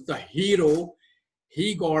 who was the hero,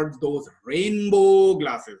 he got those rainbow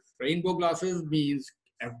glasses. Rainbow glasses means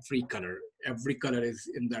every color is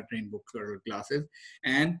in that rainbow color glasses.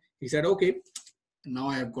 And he said, okay, now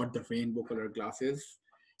I have got the rainbow color glasses.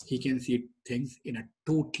 He can see things in a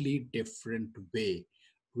totally different way.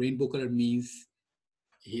 Rainbow color means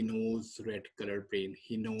he knows red color brain,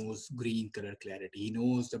 he knows green color clarity, he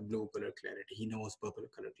knows the blue color clarity, he knows purple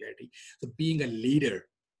color clarity. So being a leader,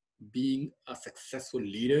 being a successful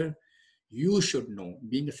leader, you should know.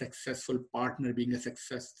 Being a successful partner, being a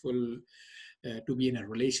successful, to be in a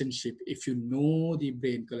relationship, if you know the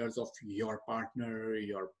brain colors of your partner,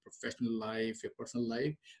 your professional life, your personal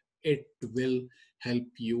life, it will help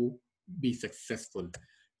you be successful.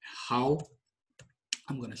 How?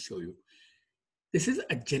 I'm going to show you. This is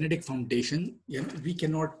a genetic foundation. We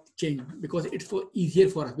cannot change, because it's easier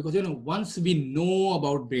for us, because once we know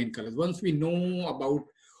about brain colors, once we know about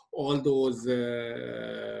all those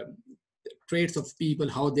traits of people,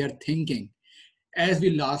 how they're thinking, as we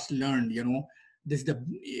last learned, this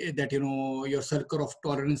that your circle of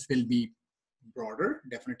tolerance will be broader.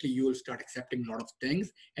 Definitely you will start accepting a lot of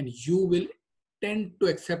things, and you will tend to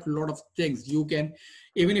accept a lot of things. You can,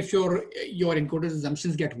 even if your encoded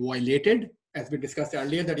assumptions get violated, as we discussed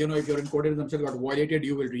earlier, that if your encoded assumptions got violated,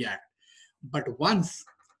 you will react. But once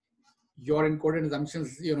your encoded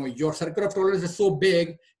assumptions, your circle of tolerance is so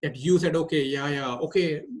big that you said, okay,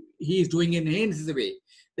 okay, he is doing it in his way.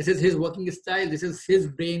 This is his working style. This is his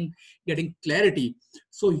brain getting clarity.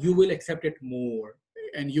 So you will accept it more,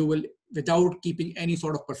 and you will, without keeping any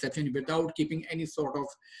sort of perception, without keeping any sort of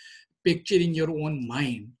picture in your own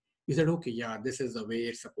mind, You said, okay, yeah, this is the way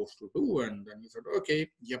it's supposed to do. And then you said, okay,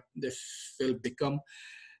 yep, this will become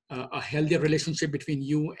a healthier relationship between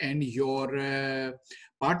you and your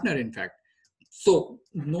partner, in fact. So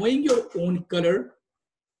knowing your own color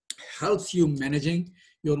helps you managing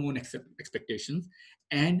your own expectations,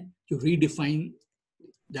 and you redefine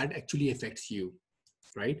that actually affects you,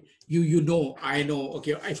 right? You know, I know,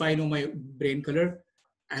 okay, if I know my brain color,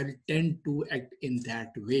 I'll tend to act in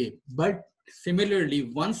that way. But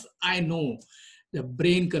similarly, once I know the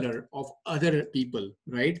brain color of other people,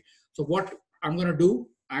 right? So what I'm gonna do,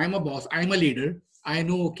 I'm a boss, I'm a leader. I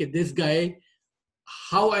know, okay, this guy,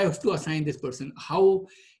 how I have to assign this person, how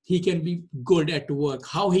he can be good at work,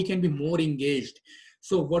 how he can be more engaged.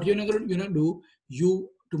 So what you're gonna do, you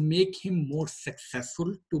to make him more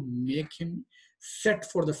successful, to make him set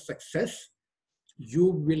for the success, you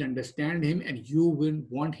will understand him and you will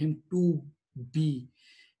want him to be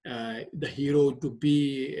the hero, to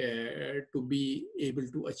be able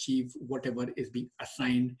to achieve whatever is being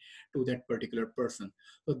assigned to that particular person.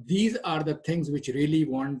 So these are the things which really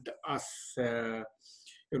want us, to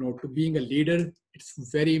being a leader.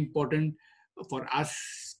 It's very important for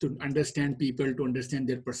us to understand people, to understand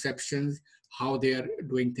their perceptions, how they are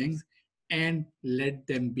doing things, and let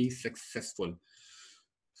them be successful.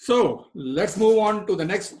 So let's move on to the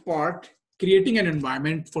next part, creating an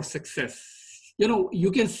environment for success.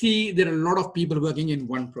 You can see there are a lot of people working in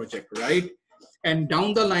one project, right? And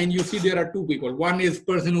down the line, you see there are two people. One is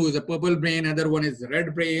person who is a purple brain, other one is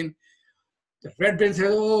red brain. The red brain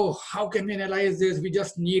says, oh, how can we analyze this? We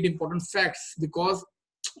just need important facts, because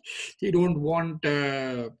he don't want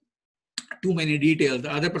too many details.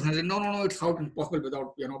 The other person says, no, it's how possible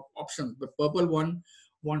without options. The purple one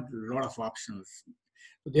want a lot of options.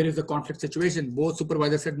 So there is a conflict situation. Both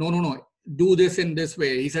supervisors said, no, do this in this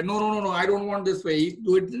way. He said, no, I don't want this way.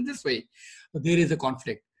 Do it in this way. So there is a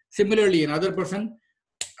conflict. Similarly, another person,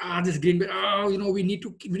 this green, we need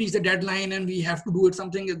to reach the deadline and we have to do it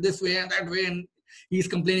something this way and that way. And he's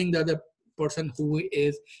complaining. The other person who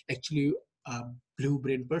is actually a blue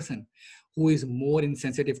brain person, who is more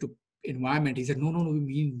insensitive to environment. He said, no,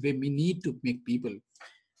 we need to make people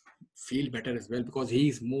feel better as well, because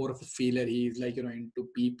he's more of a feeler. He's like, into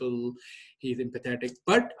people, he's empathetic.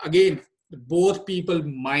 But again, both people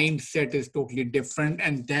mindset is totally different,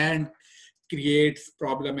 and that creates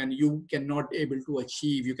problem, and you cannot able to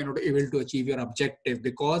achieve your objective,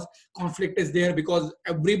 because conflict is there, because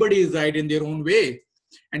everybody is right in their own way.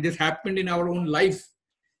 And this happened in our own lives,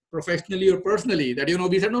 professionally or personally, that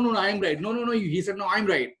we said, no, I'm right. No, he said, no, I'm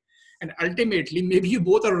right. And ultimately, maybe you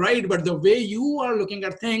both are right, but the way you are looking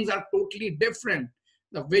at things are totally different.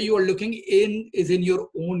 The way you are looking in is in your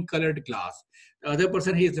own colored glass. The other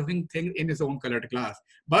person, he is looking things in his own colored glass.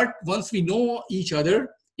 But once we know each other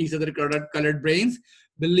colored brains,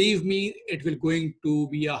 believe me, it will going to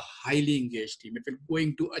be a highly engaged team. It will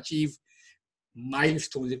going to achieve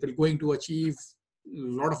milestones. It will going to achieve a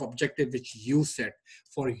lot of objectives which you set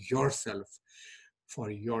for yourself, for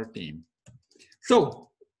your team. So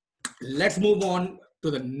let's move on to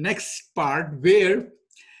the next part, where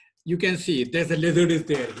you can see there's a lizard is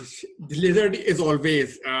there. The lizard is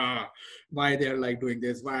always why they're like doing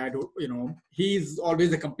this, why I don't, he's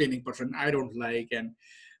always a complaining person. I don't like, and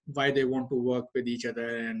why they want to work with each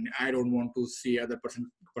other, and I don't want to see other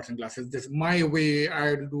person glasses. This is my way.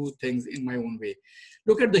 I'll do things in my own way.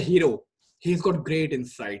 Look at the hero. He's got great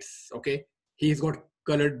insights. Okay, he's got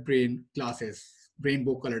colored brain glasses,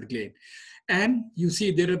 rainbow colored glare, and you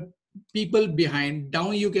see there are people behind.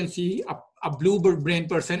 Down you can see a blue brain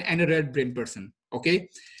person and a red brain person. Okay,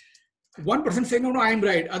 one person say no, I'm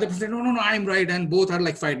right. Other person say no, I'm right, and both are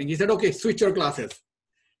like fighting. He said, okay, switch your glasses.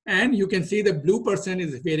 And you can see the blue person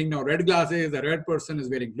is wearing now red glasses, the red person is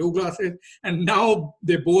wearing blue glasses, and now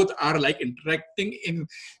they both are like interacting in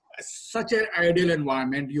such an ideal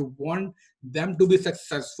environment. You want them to be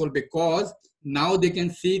successful, because now they can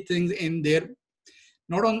see things in their,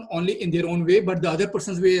 not only in their own way, but the other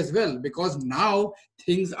person's way as well, because now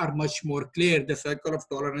things are much more clear. The circle of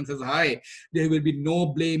tolerance is high. There will be no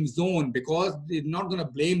blame zone, because they're not going to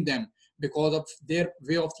blame them because of their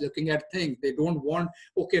way of looking at things. They don't want,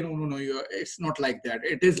 okay, no, it's not like that.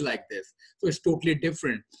 It is like this. So it's totally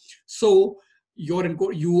different. So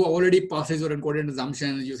you already passes your encoded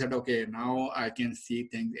assumptions. You said, okay, now I can see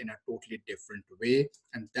things in a totally different way.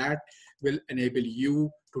 And that will enable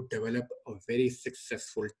you to develop a very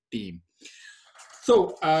successful team. So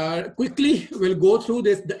quickly, we'll go through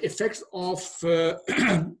this, the effects of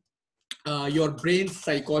your brain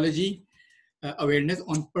psychology awareness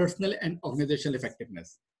on personal and organizational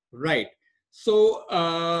effectiveness. Right. So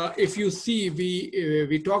if you see,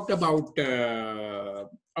 we talked about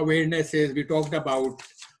awarenesses. We talked about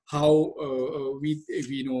how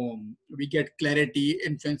we know we get clarity,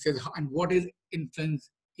 influences, and what is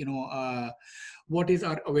influence. What is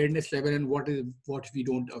our awareness level and what we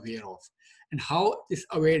don't aware of, and how this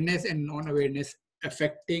awareness and non-awareness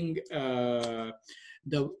affecting the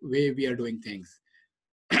way we are doing things.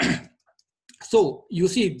 So you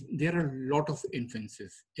see, there are a lot of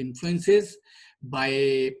influences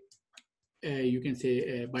by you can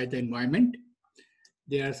say by the environment.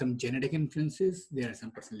 There are some genetic influences, there are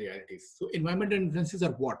some personalities. So environmental influences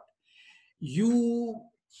are what you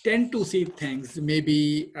tend to see things.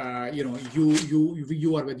 Maybe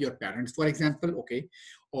you are with your parents, for example, okay,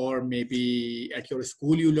 or maybe at your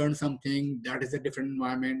school you learn something, that is a different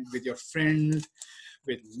environment. With your friends,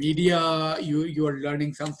 with media, you are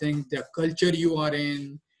learning something, the culture you are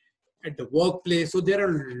in, at the workplace. So there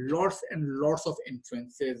are lots and lots of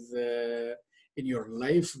influences in your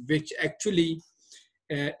life, which actually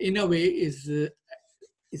in a way is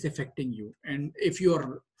affecting you. And if you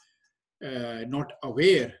are not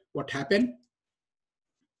aware what happened,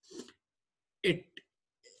 it,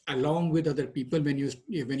 along with other people, when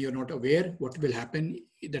you're not aware what will happen,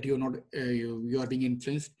 that you're not you are being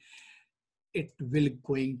influenced, it will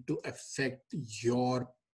going to affect your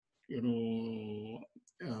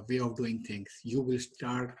way of doing things. You will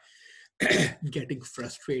start getting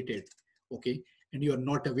frustrated, okay, and you are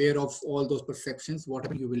not aware of all those perceptions.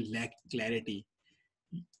 Whatever, you will lack clarity.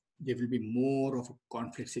 There will be more of a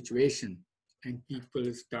conflict situation, and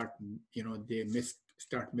people start they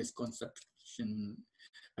start misconception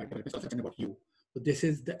about you. So this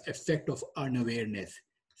is the effect of unawareness.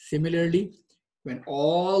 Similarly, when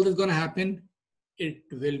all this is going to happen, you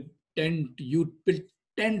will tend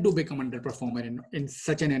to become underperformer in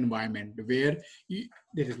such an environment where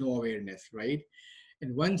there is no awareness, right?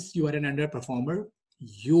 And once you are an underperformer,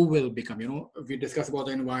 you will become, we discuss about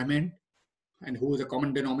the environment and who is the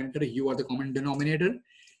common denominator. You are the common denominator.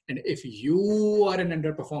 And if you are an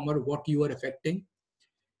underperformer, what you are affecting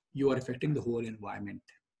the whole environment.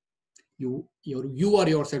 You are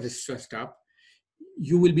yourself stressed up.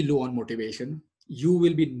 You will be low on motivation. You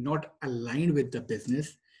will be not aligned with the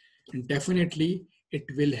business, and definitely it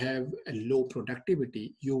will have a low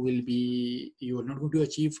productivity. You are not going to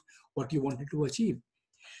achieve what you wanted to achieve.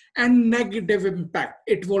 And negative impact,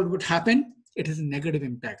 what would happen, it is a negative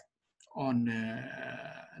impact on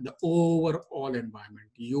the overall environment.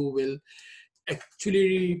 You will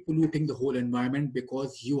actually polluting the whole environment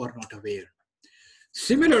because you are not aware.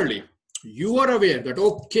 Similarly, you are aware that,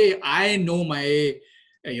 okay, I know my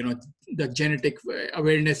the genetic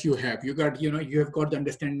awareness you have. You have got the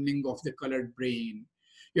understanding of the colored brain.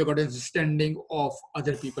 You got understanding of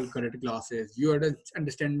other people colored glasses. You are the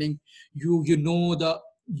understanding. You know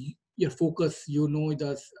your focus. You know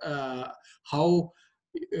how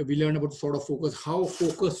we learn about sort of focus. How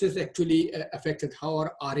focus is actually affected. How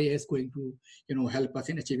our RA is going to help us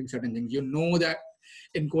in achieving certain things. You know that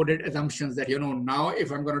encoded assumptions that now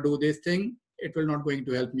if I'm going to do this thing, it will not going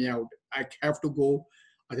to help me out. I have to go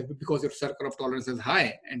because your circle of tolerance is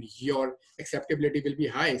high and your acceptability will be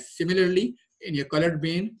high. Similarly, in your colored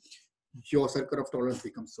brain, your circle of tolerance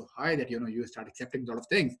becomes so high that you start accepting a lot of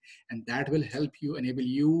things, and that will help you, enable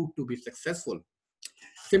you to be successful.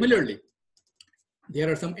 Similarly, there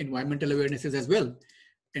are some environmental awarenesses as well,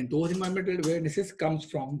 and those environmental awarenesses comes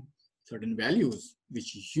from certain values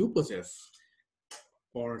which you possess,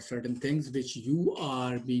 or certain things which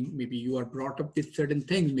maybe you are brought up with certain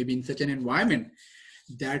things, maybe in such an environment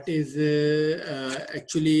that is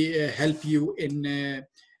actually help you in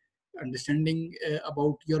understanding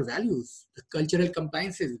about your values, the cultural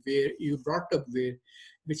compliances, where you brought up,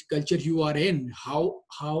 which culture you are in, how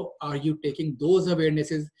are you taking those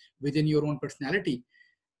awarenesses within your own personality.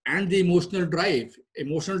 And the emotional drive.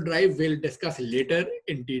 Emotional drive we'll discuss later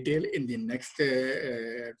in detail in the next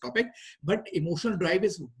topic. But emotional drive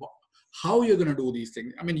is how you're going to do these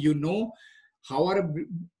things. I mean, how our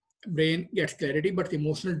brain gets clarity, but the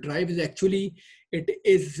emotional drive is actually, it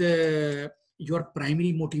is your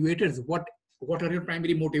primary motivators. What are your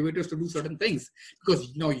primary motivators to do certain things?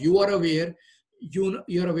 Because now you are aware,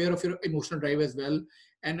 you're aware of your emotional drive as well,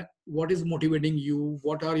 and what is motivating you,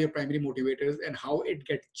 what are your primary motivators, and how it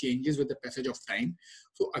gets changes with the passage of time.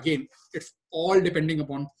 So again, it's all depending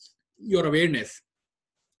upon your awareness.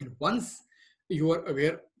 And once you are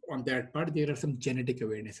aware on that part, there are some genetic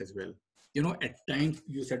awareness as well. At times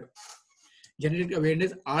you said genetic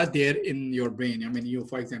awareness are there in your brain. I mean,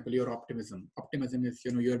 for example, your optimism is,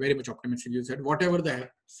 you're very much optimistic. You said whatever the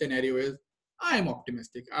scenario is, I am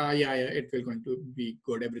optimistic. Yeah, it will going to be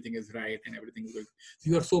good. Everything is right and everything is good.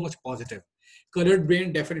 You are so much positive. Colored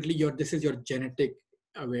brain, definitely this is your genetic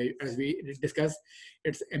way. As we discussed,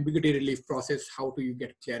 it's ambiguity relief process. How do you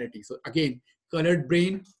get clarity? So again, colored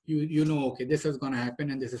brain, you know, okay, this is going to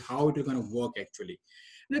happen and this is how it is going to work actually.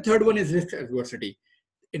 And the third one is risk adversity.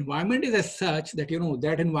 Environment is as such that, you know,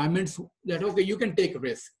 that environments that, okay, you can take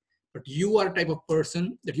risk, but you are a type of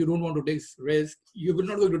person that you don't want to take risk. You will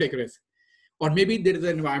not going to take risk. Or maybe there is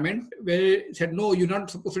an environment where it said, no, you're not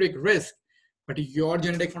supposed to take risk, but your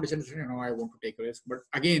genetic foundation says, no, I want to take risk. But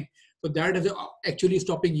again, so that is actually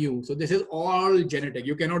stopping you. So this is all genetic.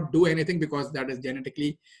 You cannot do anything because that is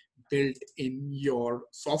genetically built in your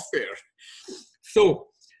software. So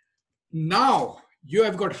now you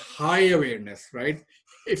have got high awareness, right?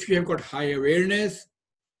 If you have got high awareness,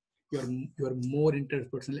 your more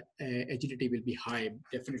interpersonal agility will be high.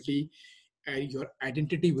 Definitely your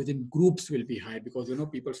identity within groups will be high, because, you know,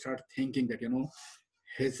 people start thinking that, you know,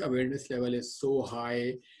 his awareness level is so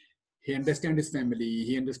high. He understands his family,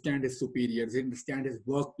 he understands his superiors, he understands his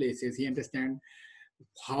workplaces, he understands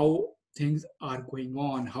how things are going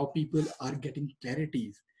on, how people are getting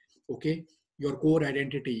clarities. Okay, your core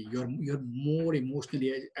identity, your more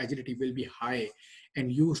emotionally agility will be high,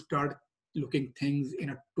 and you start looking things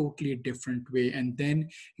in a totally different way, and then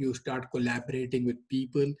you start collaborating with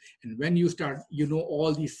people. And when you start, you know,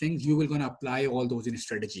 all these things, you will gonna apply all those in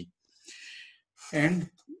strategy. And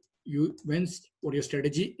what your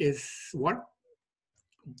strategy is, what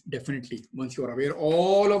definitely once you are aware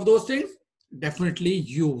all of those things, definitely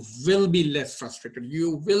you will be less frustrated,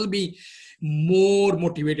 you will be more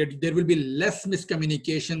motivated, there will be less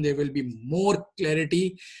miscommunication, there will be more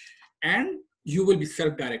clarity, and you will be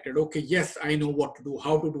self-directed. Okay, yes, I know what to do,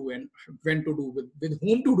 how to do, and when to do, with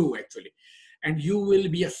whom to do actually. And you will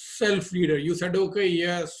be a self-leader. You said, okay,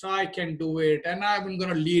 yes, I can do it, and I'm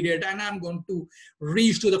going to lead it, and I'm going to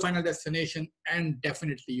reach to the final destination. And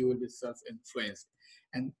definitely you will be self-influenced.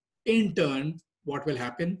 And in turn, what will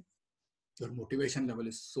happen? Your motivation level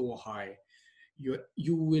is so high.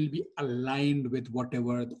 You will be aligned with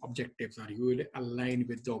whatever the objectives are. You will align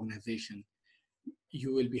with the organization.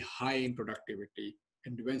 You will be high in productivity.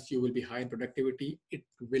 And once you will be high in productivity, it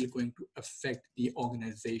will going to affect the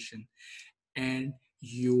organization. And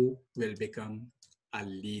you will become a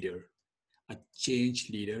leader, a change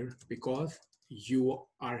leader, because you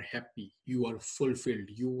are happy, you are fulfilled,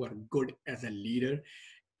 you are good as a leader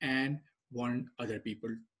and want other people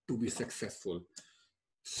to be successful.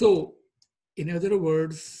 So in other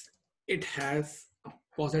words, it has a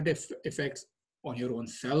positive effects on your own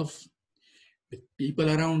self, with people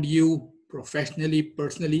around you, professionally,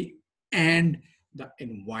 personally, and the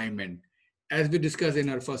environment. As we discussed in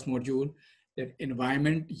our first module, that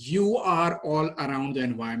environment, you are all around the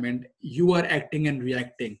environment, you are acting and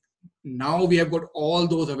reacting. Now we have got all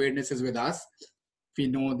those awarenesses with us. We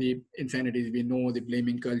know the insanities, we know the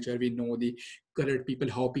blaming culture, we know the colored people,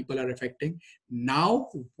 how people are affecting. Now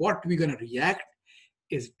what we're going to react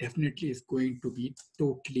is definitely is going to be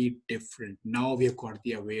totally different. Now we have got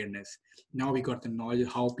the awareness. Now we got the knowledge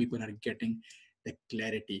how people are getting the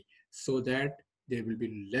clarity, so that there will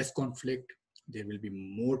be less conflict, there will be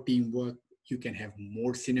more teamwork, you can have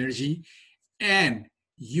more synergy, and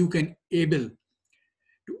you can able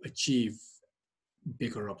to achieve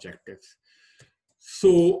bigger objectives.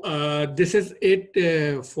 So this is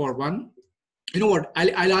it for one. You know what,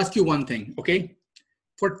 I'll ask you one thing, okay?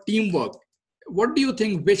 For teamwork, what do you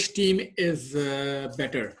think, which team is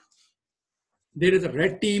better? There is a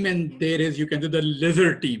red team and there is, you can do the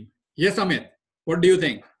lizard team. Yes, Amit, what do you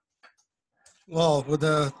think? Well, with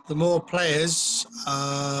the more players,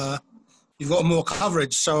 you've got more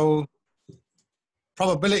coverage. So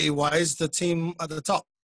probability-wise, the team at the top,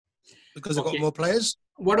 because they've got more players.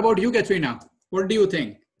 What about you, Katrina? What do you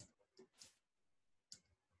think?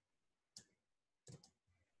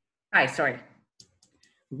 Hi, sorry.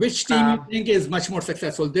 Which team you think is much more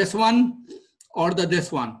successful, this one or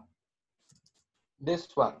this one? This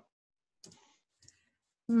one.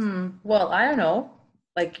 Well, I don't know.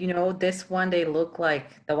 Like, you know, this one, they look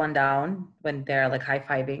like the one down when they're like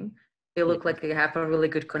high-fiving. They look like they have a really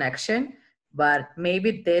good connection, but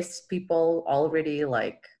maybe this people already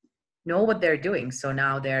like know what they're doing. So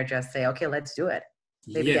now they're just say, okay, let's do it.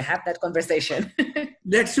 Maybe they have that conversation.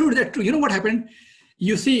 That's true. That's true. You know what happened?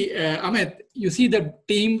 You see, Amit, you see the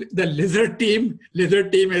team, the lizard team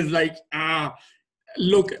is like,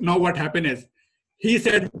 look, now what happened is, he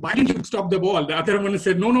said, why didn't you stop the ball? The other one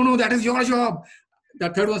said, no, that is your job. The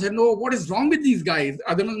third one said, no, what is wrong with these guys?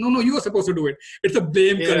 Other one, no, you are supposed to do it. It's a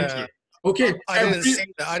blame culture. Okay. I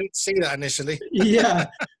didn't see that initially. Yeah.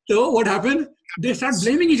 So what happened? They start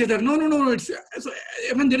blaming each other. No, no, no. So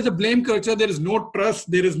when there is a blame culture, there is no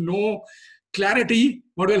trust, there is no clarity.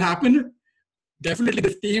 What will happen? Definitely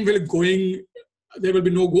this team will going, there will be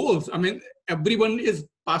no goals. I mean, everyone is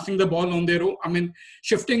passing the ball on their own. I mean,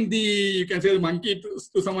 shifting the, you can say the monkey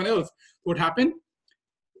to someone else. What happened?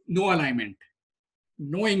 No alignment,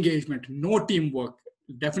 no engagement, no teamwork.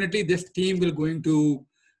 Definitely this team will going to,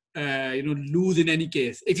 lose in any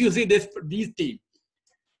case. If you see these team,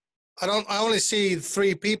 I only see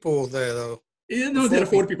 3 people there though. no, there are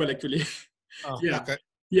 4 people actually. Oh, Yeah. okay.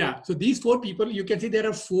 Yeah. So these 4 people, you can see there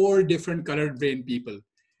are 4 different colored brain people.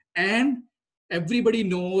 And everybody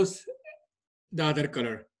knows the other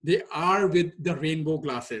color. They are with the rainbow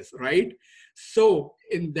glasses, right? So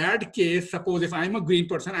in that case, suppose if I'm a green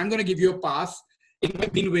person, I'm going to give you a pass in my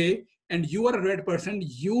green way, and you are a red person.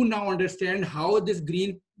 You now understand how this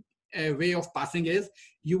green way of passing is.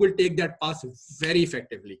 You will take that pass very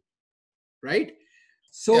effectively, right?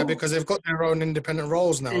 So Yeah, because they've got their own independent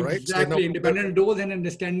roles now, right? So they know exactly, independent roles and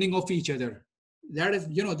understanding of each other. That is,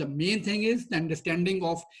 the main thing is the understanding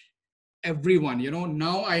of everyone.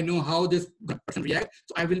 Now I know how this person reacts,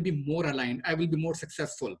 so I will be more aligned, I will be more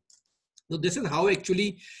successful. So this is how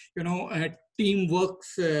actually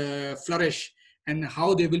teamworks flourish and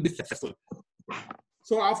how they will be successful.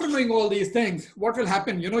 So after doing all these things, what will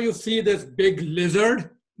happen? You see this big lizard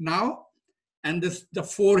now, and the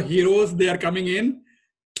 4 heroes, they are coming in.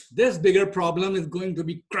 This bigger problem is going to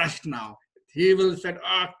be crushed now. He will say,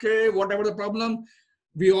 okay, whatever the problem,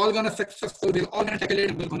 we all gonna successful, we're all gonna tackle it,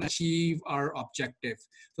 and we're gonna achieve our objective.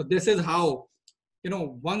 So this is how,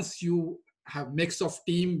 once you have mix of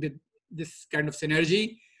team with this kind of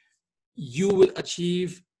synergy, you will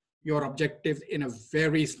achieve your objective in a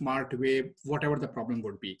very smart way, whatever the problem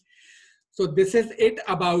would be. So this is it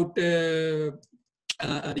about the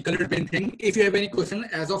colored brain thing. If you have any question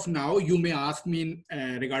as of now, you may ask me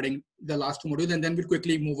regarding the last 2 modules, and then we'll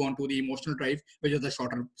quickly move on to the emotional drive, which is the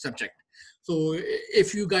shorter subject. So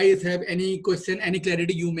if you guys have any question, any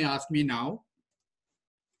clarity, you may ask me now.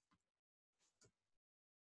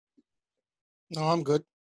 No, I'm good.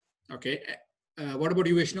 Okay. What about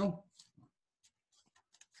you, Vishnu?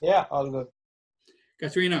 Yeah, all good.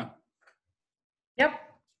 Katrina? Yep.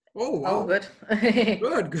 Oh, wow. Oh, good.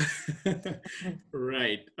 Good, good.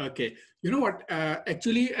 Right. Okay. You know what?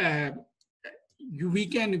 Actually,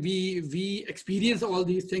 we experience all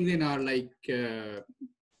these things in our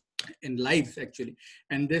in lives actually,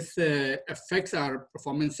 and this affects our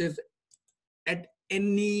performances at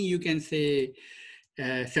any, you can say,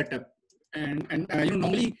 setup. And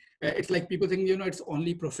normally it's like people think it's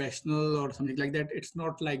only professional or something like that. It's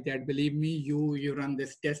not like that. Believe me, you run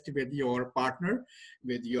this test with your partner,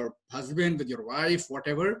 with your husband, with your wife,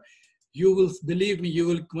 whatever. You will, believe me, you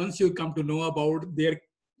will, once you come to know about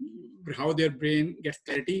how their brain gets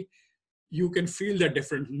clarity, you can feel the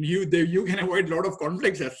difference. You can avoid a lot of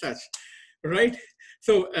conflicts as such, right?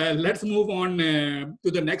 So let's move on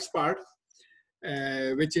to the next part,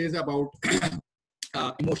 which is about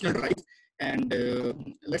emotional drive. And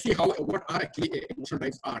let's see what are actually emotional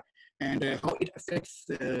drives are, and how it affects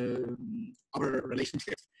our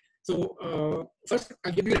relationships. So first,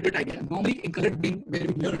 I'll give you a good idea. Normally in colored brain, where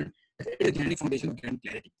we learn, it is a genetic foundation of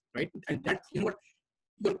clarity, right? And that, what,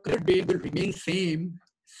 your colored brain will remain same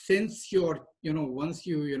since your, once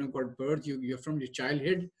you, got birth, you're from your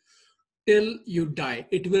childhood till you die.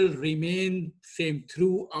 It will remain same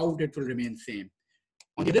throughout. It will remain same.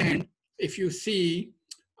 On the other hand, if you see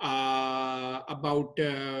about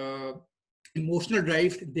emotional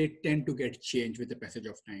drives, they tend to get changed with the passage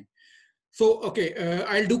of time. So, okay,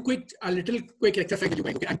 I'll do a little quick exercise with you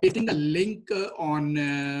guys. Okay, I'm pasting the link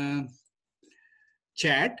on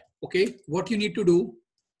chat. Okay, what you need to do,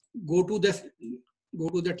 go to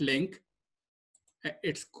that link.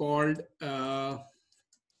 It's called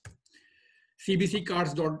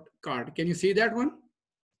cbccards.card. Can you see that one?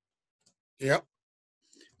 Yep.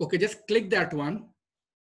 Okay, just click that one.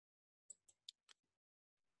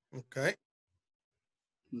 Okay.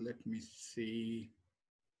 Let me see.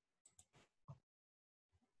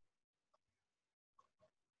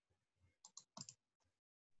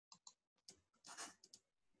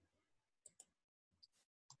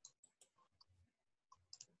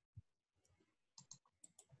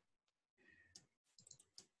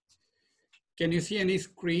 Can you see any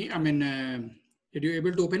screen? I mean, did you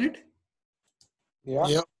able to open it? Yeah.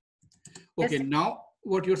 Yep. Okay, Yes. now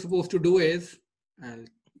what you're supposed to do is,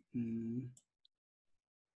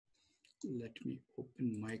 let me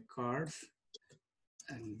open my cards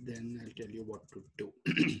and then I'll tell you what to do.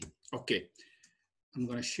 Okay, I'm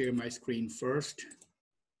gonna share my screen first.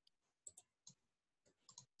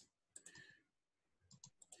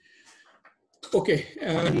 Okay,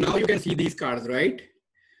 now you can see these cards, right?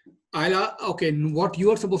 Okay, what you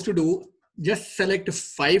are supposed to do, just select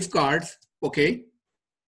 5 cards, okay,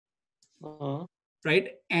 right?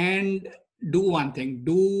 And do one thing.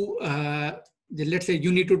 Let's say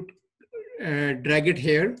you need to drag it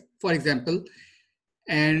here, for example,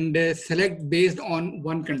 and select based on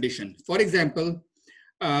one condition. For example,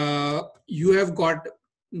 you have got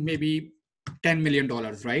maybe $10 million,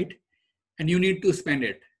 right? And you need to spend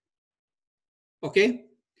it. Okay,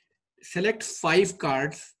 select 5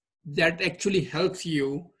 cards that actually helps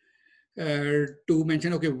you to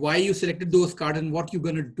mention, okay, why you selected those cards and what you're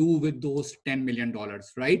going to do with those $10 million,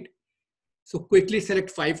 right? So quickly select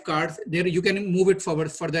 5 cards. There you can move it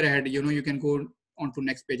forward further ahead. You know, you can go on to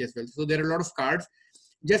next page as well. So there are a lot of cards.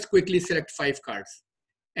 Just quickly select 5 cards.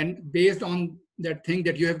 And based on that thing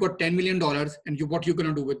that you have got $10 million and what you're going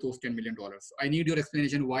to do with those $10 million. So I need your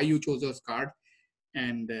explanation why you chose those cards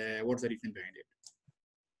and what's the reason behind it.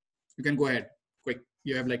 You can go ahead, quick.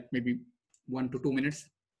 You have like maybe 1 to 2 minutes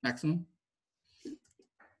maximum.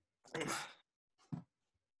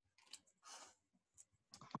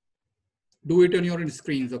 Do it on your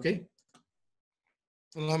screens, okay?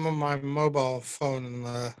 Well, I'm on my mobile phone and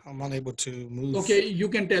I'm unable to move. Okay, you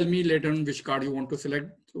can tell me later on which card you want to select.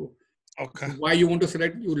 So Okay. why you want to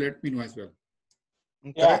select, you let me know as well.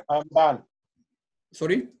 Okay. Yeah, I'm done.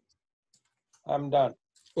 Sorry? I'm done.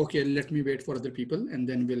 Okay, let me wait for other people and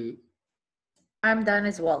then we'll... I'm done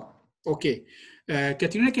as well. Okay.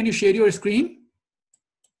 Katrina, can you share your screen?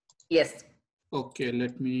 Yes. Okay,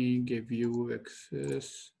 let me give you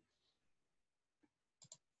access.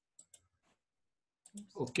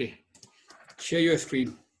 Okay, share your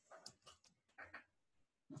screen.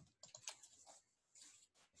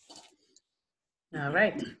 All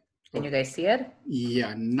right. Can you guys see it?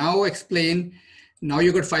 Yeah, now explain. Now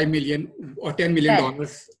you got 5 million or $10 million.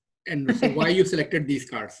 And so why you selected these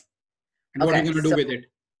cards? And what are you going to do with it?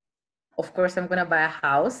 Of course, I'm going to buy a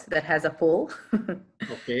house that has a pool.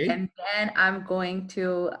 Okay. And then I'm going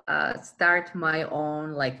to start my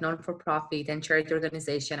own like non-for-profit and charity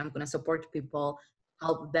organization. I'm going to support people,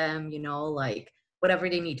 help them, you know, like whatever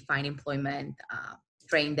they need, find employment,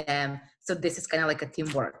 train them. So this is kind of like a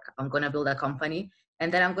teamwork. I'm going to build a company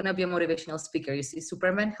and then I'm going to be a motivational speaker. You see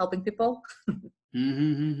Superman helping people?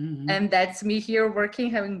 And that's me here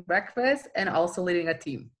working, having breakfast and also leading a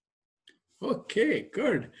team. Okay,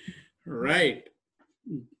 good. Right.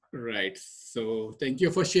 Right. So thank you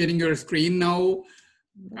for sharing your screen now.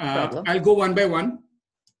 I'll go one by one.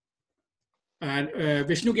 And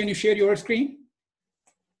Vishnu, can you share your screen?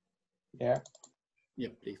 Yeah. Yeah,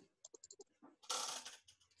 please.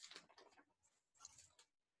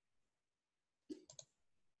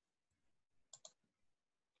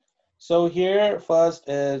 So here first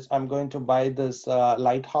is I'm going to buy this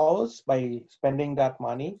lighthouse by spending that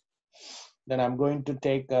money. Then I'm going to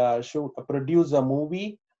produce a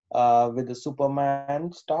movie with the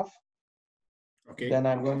Superman stuff. Okay. Then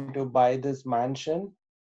I'm going to buy this mansion,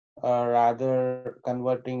 rather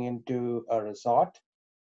converting into a resort.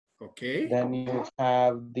 Okay. Then you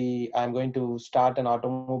have I'm going to start an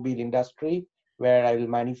automobile industry where I will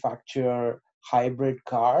manufacture hybrid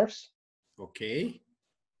cars. Okay.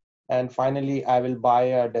 And finally, I will buy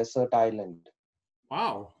a desert island.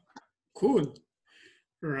 Wow. Cool.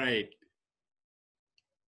 Right.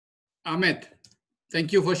 Amit,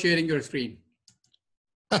 thank you for sharing your screen.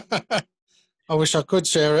 I wish I could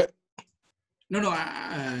share it. No.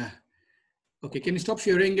 Okay, can you stop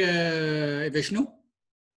sharing, Vishnu?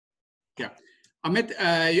 Yeah. Amit,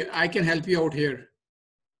 I can help you out here.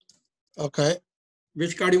 Okay.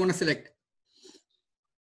 Which card do you want to select?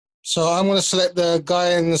 So I'm going to select the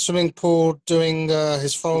guy in the swimming pool doing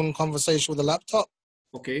his phone conversation with a laptop.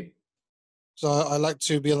 Okay. So I like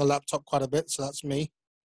to be on the laptop quite a bit. So that's me.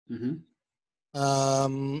 I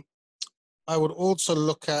would also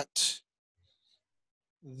look at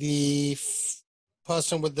the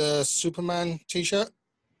person with the Superman t-shirt.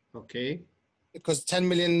 Okay. Because $10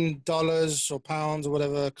 million or pounds or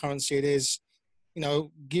whatever currency it is, you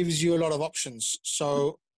know, gives you a lot of options.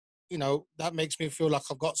 So, you know, that makes me feel like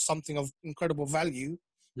I've got something of incredible value.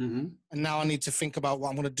 And now I need to think about what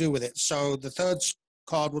I'm going to do with it. So the third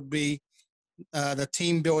card would be the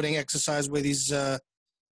team building exercise where these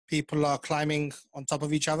people are climbing on top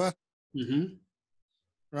of each other.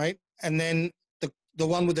 Right. And then the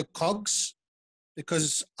one with the cogs,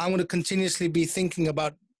 because I'm going to continuously be thinking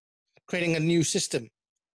about creating a new system,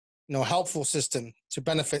 you know, helpful system to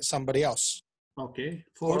benefit somebody else. Okay.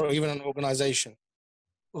 Or even an organization.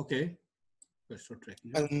 Okay.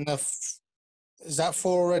 And is that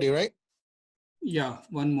 4 already, right? Yeah,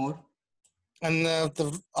 one more. And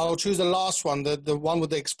I'll choose the last one, the one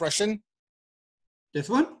with the expression. This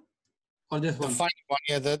one or this The one? final one,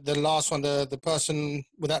 yeah, the last one, the person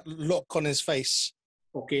with that look on his face.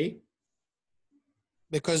 Okay.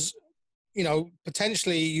 Because, you know,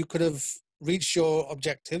 potentially you could have reached your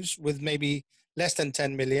objectives with maybe less than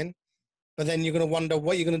 10 million, but then you're going to wonder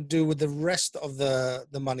what you're going to do with the rest of the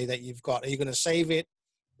money that you've got. Are you going to save it?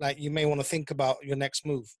 Like, you may want to think about your next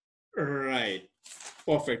move. Right.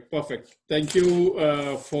 Perfect. Perfect. Thank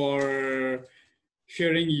you for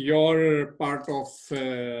sharing your part of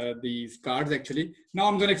these cards actually. Now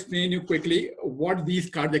I'm going to explain you quickly what these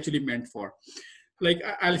cards actually meant for. Like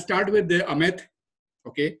I'll start with the Amit.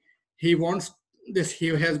 Okay. He wants this, he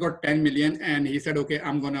has got 10 million and he said, okay,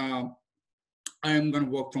 I'm gonna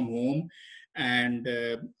work from home and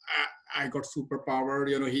I got superpower,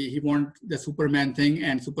 you know, he want the Superman thing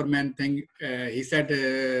and Superman thing. He said,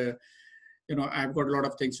 you know, I've got a lot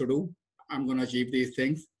of things to do. I'm going to achieve these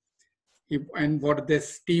things. And what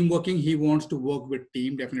this team working, he wants to work with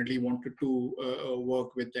team, definitely wanted to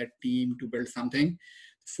work with that team to build something.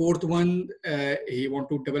 Fourth one, he want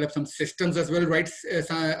to develop some systems as well, right,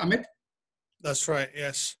 Amit? That's right,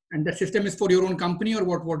 yes. And the system is for your own company or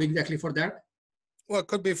what exactly for that? Well, it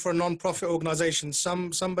could be for a non-profit organization,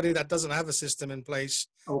 somebody that doesn't have a system in place,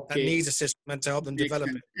 that needs a system to help them develop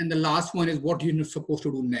it. And the last one is what you're supposed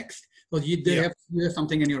to do next. Because you have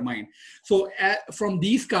something in your mind. So from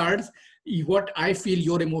these cards, what I feel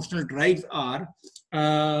your emotional drives are,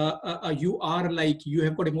 you are like, you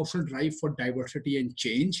have got emotional drive for diversity and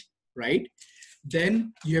change, right?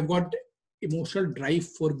 Then you have got emotional drive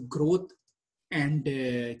for growth and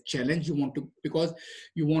challenge. You want to, because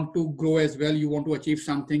you want to grow as well, you want to achieve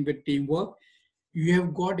something with teamwork. You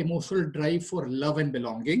have got emotional drive for love and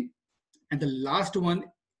belonging. And the last one,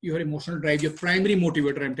 your emotional drive, your primary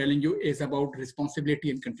motivator, I'm telling you, is about responsibility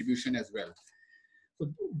and contribution as well.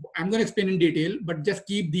 So I'm going to explain in detail, but just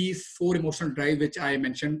keep these 4 emotional drives which I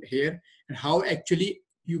mentioned here and how actually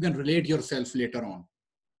you can relate yourself later on.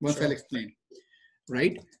 Once I'll explain,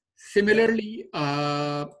 right? Similarly,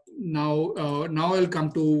 now I'll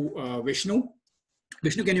come to Vishnu.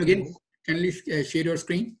 Vishnu, can you share your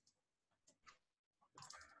screen?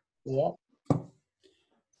 Yeah.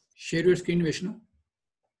 Share your screen, Vishnu.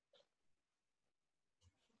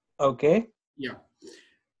 Okay. Yeah.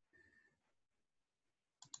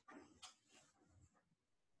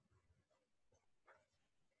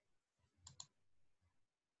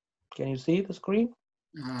 Can you see the screen?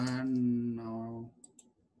 No.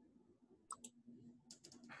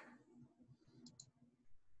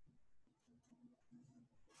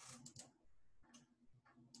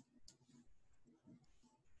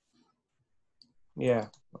 Yeah.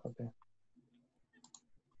 Okay.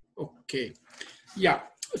 Okay. Yeah.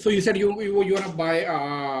 So you said you want to buy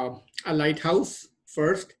a lighthouse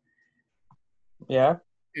first. Yeah.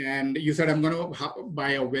 And you said I'm going to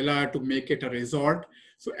buy a villa to make it a resort.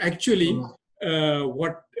 So actually,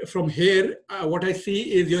 what from here, what I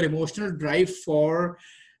see is your emotional drive for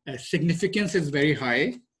significance is very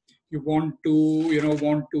high. You want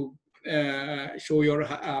to, show your,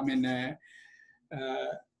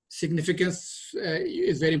 significance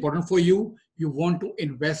is very important for you. You want to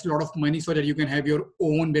invest a lot of money so that you can have your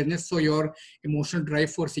own business. So your emotional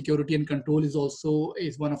drive for security and control is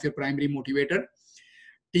one of your primary motivator.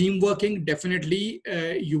 Team working, definitely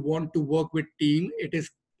you want to work with team. It is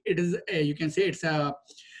you can say it's a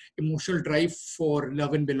emotional drive for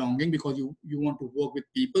love and belonging because you want to work with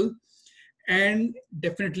people. And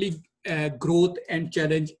definitely growth and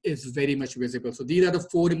challenge is very much visible. So these are the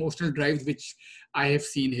 4 emotional drives which I have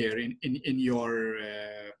seen here in your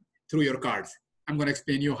through your cards. I'm going to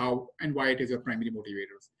explain you how and why it is your primary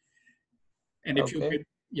motivators. And if you could,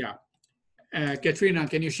 yeah. Katrina,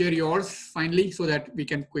 can you share yours finally so that we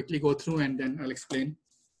can quickly go through and then I'll explain?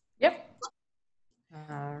 Yep.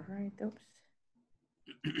 All right. Oops.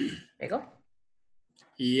 There you go.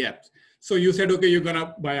 Yep. So you said, okay, you're going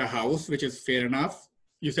to buy a house, which is fair enough.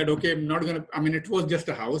 You said, okay, I'm not going to, I mean, it was just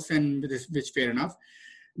a house and which fair enough.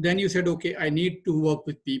 Then you said, okay, I need to work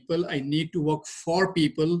with people. I need to work for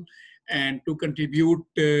people and to contribute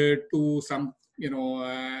to some,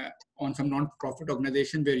 on some non-profit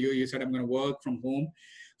organization where you said, I'm going to work from home.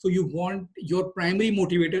 So you want, your primary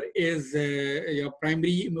motivator is, your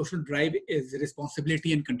primary emotional drive is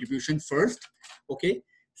responsibility and contribution first. Okay.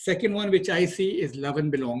 Second one, which I see, is love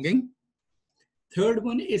and belonging. Third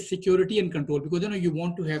one is security and control, because you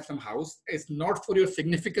want to have some house. It's not for your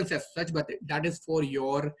significance as such, but that is for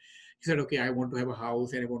your. You said, okay, I want to have a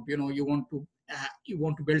house, and I want, you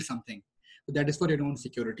want to build something. So that is for your own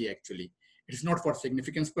security. Actually, it's not for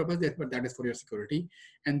significance purpose, but that is for your security.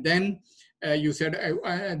 And then you said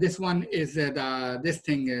this one is this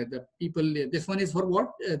thing, the people, this one is for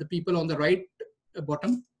what? The people on the right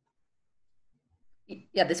bottom?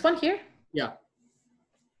 Yeah, this one here? Yeah.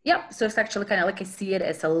 Yeah, so it's actually kind of like I see it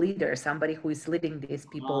as a leader, somebody who is leading these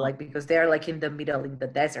people, like because they're like in the middle in the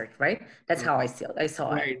desert, right? That's how I see it. I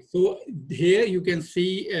saw it. Right. So here you can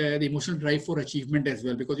see the emotional drive for achievement as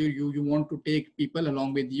well, because you want to take people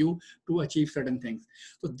along with you to achieve certain things.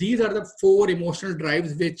 So these are the 4 emotional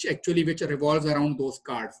drives which revolves around those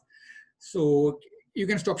cards. So you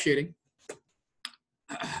can stop sharing.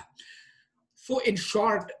 So in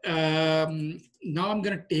short, now I'm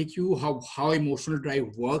going to take you how emotional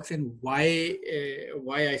drive works and why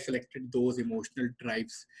I selected those emotional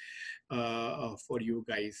drives for you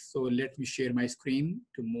guys. So let me share my screen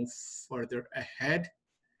to move further ahead.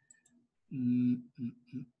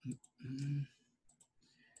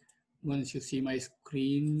 Once you see my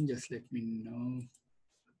screen, just let me know.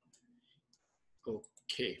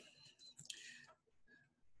 Okay.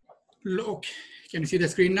 Look, can you see the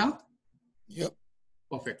screen now? Yep.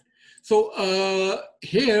 Perfect. So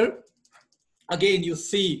here, again, you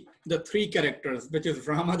see the 3 characters, which is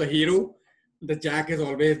Rama, the hero, the Jack is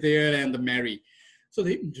always there, and the Mary. So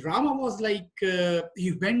the drama was like,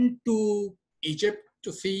 he went to Egypt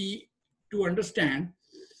to understand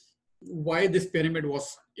why this pyramid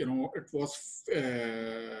was, it was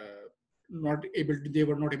they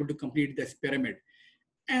were not able to complete this pyramid.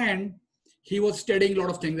 And he was studying a lot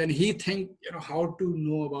of things, and he think, how to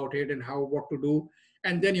know about it and what to do.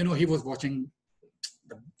 And then, he was watching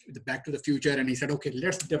the Back to the Future, and he said, okay,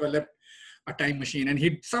 let's develop a time machine. And he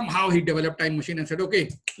developed time machine and said, okay,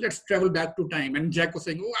 let's travel back to time. And Jack was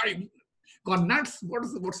saying, oh, are you gone nuts?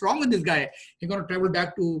 What's wrong with this guy? He's going to travel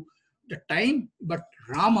back to the time. But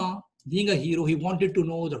Rama, being a hero, he wanted to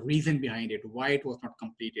know the reason behind it, why it was not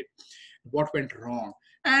completed, what went wrong.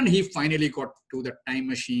 And he finally got to the time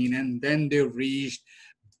machine, and then they reached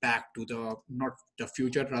back to not the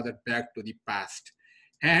future, rather back to the past.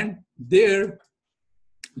 And there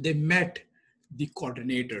they met the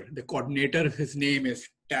coordinator. The coordinator, his name is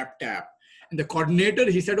Tap Tap. And the coordinator,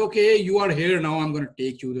 he said, okay, you are here now. I'm going to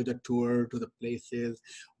take you to the tour, to the places,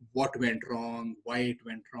 what went wrong, why it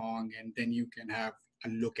went wrong, and then you can have a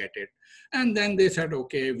look at it. And then they said,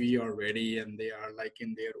 okay, we are ready. And they are like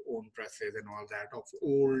in their own dresses and all that of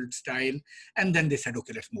old style. And then they said,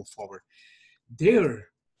 okay, let's move forward.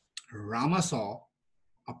 There, Rama saw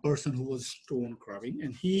a person who was stone carving,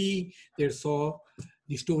 and he there saw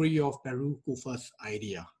the story of Peru Kufa's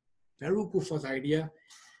idea. Peru Kufa's idea,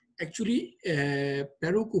 actually,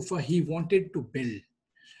 Peru Kufa, he wanted to build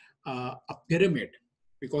a pyramid,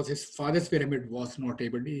 because his father's pyramid was not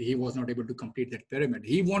able, he was not able to complete that pyramid.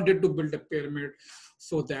 He wanted to build a pyramid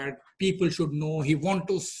so that people should know. He wanted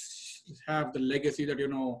to have the legacy that,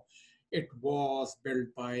 it was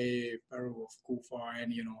built by Peru of Kufa,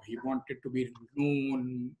 and, he wanted to be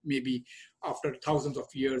known maybe after thousands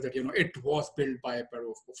of years that, it was built by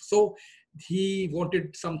Peru of Kufa. So he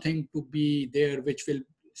wanted something to be there which will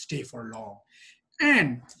stay for long.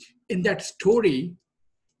 And in that story,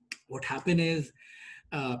 what happened is,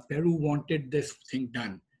 Peru wanted this thing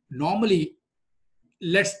done. Normally,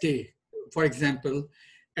 let's say, for example,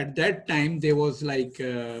 at that time, there was like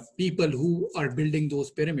people who are building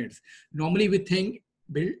those pyramids. Normally, we think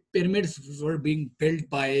pyramids were being built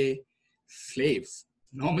by slaves.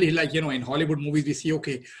 Normally, like, in Hollywood movies, we see,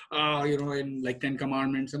 okay, in like 10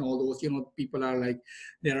 Commandments and all those, people are like,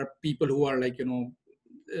 there are people who are like,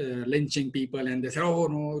 lynching people, and they say, oh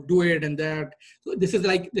no, do it and that. So this is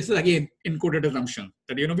again encoded assumption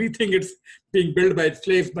that, we think it's being built by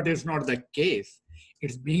slaves, but it's not the case.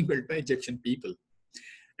 It's being built by Egyptian people.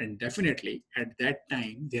 And definitely at that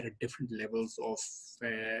time, there are different levels of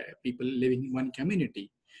people living in one community.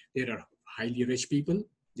 There are highly rich people,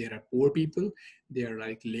 there are poor people, there are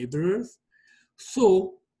like laborers.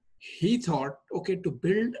 So he thought, okay, to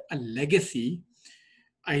build a legacy,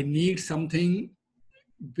 I need something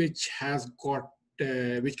which has got,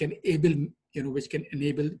 which can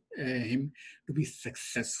enable him to be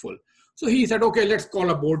successful. So he said, okay, let's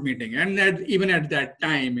call a board meeting. And even at that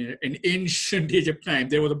time, in ancient Egypt time,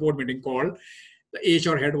 there was a board meeting called. The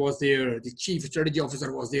HR head was there, the chief strategy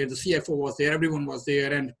officer was there, the CFO was there, everyone was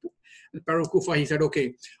there. And Peru Kufa, he said,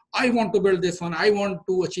 okay, I want to build this one. I want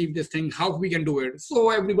to achieve this thing. How we can do it?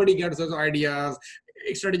 So everybody gets those ideas.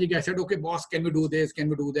 Strategy guy said, okay, boss, can we do this? Can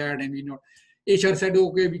we do that? And HR said,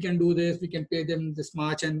 okay, we can do this, we can pay them this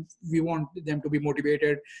much, and we want them to be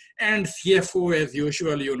motivated. And CFO, as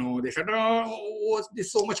usual, they said, oh,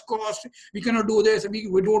 this so much cost, we cannot do this,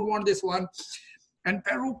 we don't want this one. And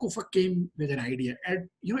Peru Kufa came with an idea.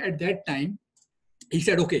 At that time, he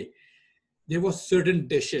said, okay, there was certain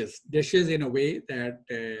dishes in a way that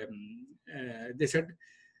they said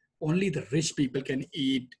only the rich people can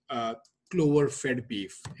eat clover fed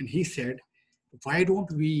beef. And he said, why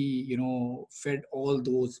don't we, fed all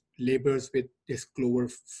those laborers with this clover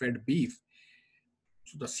fed beef?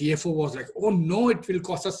 So the CFO was like, oh no, it will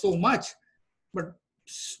cost us so much. But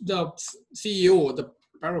the CEO, the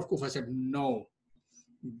power of Kufa, said, no,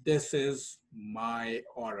 this is my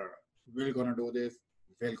order. We're gonna do this.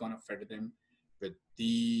 We're gonna feed them with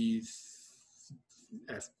these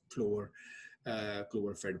clover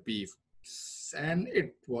fed beef. And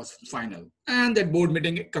it was final. And that board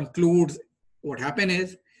meeting concludes. What happened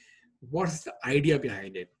is, what's the idea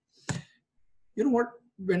behind it? You know what?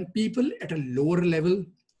 When people at a lower level,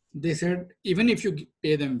 they said, even if you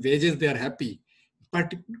pay them wages, they are happy.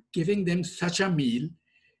 But giving them such a meal,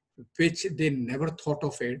 which they never thought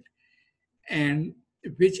of it, and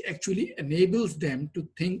which actually enables them to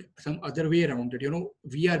think some other way around it.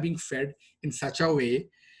 We are being fed in such a way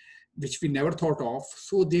which we never thought of.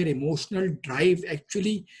 So their emotional drive,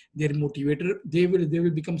 actually their motivator, they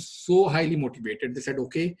will become so highly motivated. They said,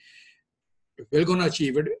 okay, we're going to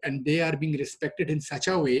achieve it. And they are being respected in such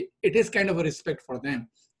a way. It is kind of a respect for them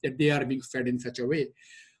that they are being fed in such a way.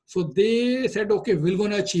 So they said, okay, we're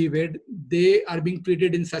going to achieve it. They are being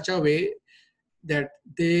treated in such a way that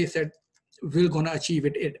they said, we're going to achieve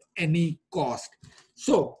it at any cost.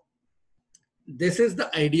 So this is the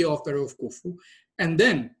idea of Pharaoh of Khufu. And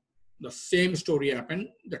then the same story happened.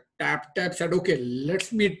 The Tap said, okay,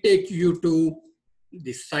 let me take you to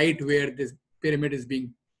the site where this pyramid is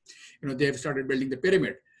being, they have started building the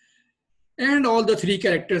pyramid. And all the three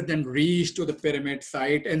characters then reached to the pyramid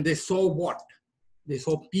site, and they saw what? They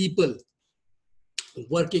saw people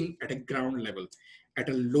working at a ground level, at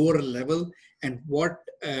a lower level. And what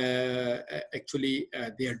actually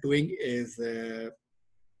they are doing is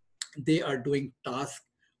they are doing tasks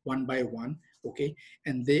one by one, okay?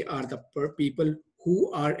 And they are the people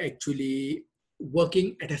who are actually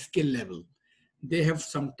working at a skill level. They have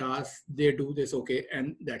some tasks, they do this, okay,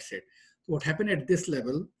 and that's it. What happened at this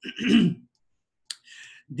level,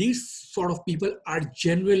 these sort of people are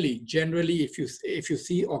generally, if you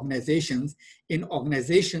see organizations, in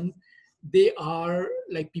organization, they are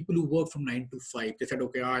like people who work from 9 to 5. They said,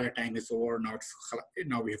 okay, your time is over,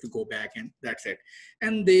 now we have to go back, and that's it.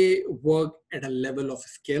 And they work at a level of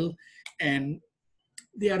skill, and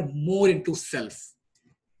they are more into self.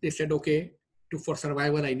 They said, okay, for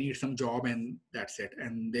survival, I need some job, and that's it.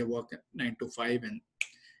 And they work 9 to 5, and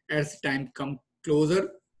as time comes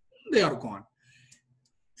closer, they are gone.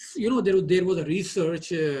 There was a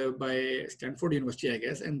research by Stanford University, I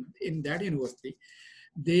guess, and in that university,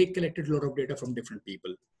 they collected a lot of data from different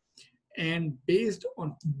people, and based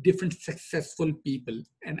on different successful people,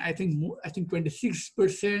 and I think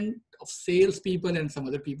 26% of salespeople and some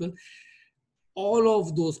other people, all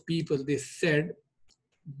of those people, they said,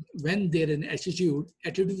 when they're in attitude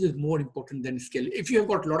is more important than skill. If you have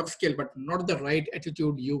got a lot of skill but not the right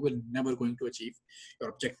attitude, you will never going to achieve your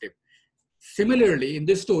objective. Similarly, in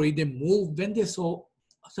this story, they moved when they saw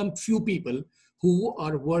some few people who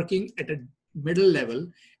are working at a middle level,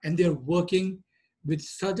 and they're working with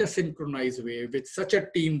such a synchronized way, with such a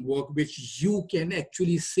teamwork, which you can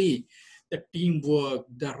actually see the teamwork,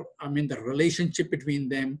 the relationship between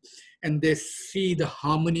them, and they see the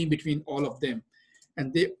harmony between all of them.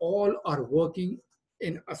 And they all are working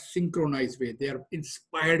in a synchronized way. They are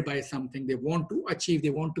inspired by something. They want to achieve, they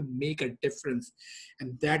want to make a difference.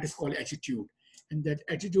 And that is called attitude. And that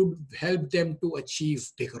attitude helped them to achieve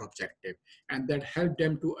bigger objective. And that helped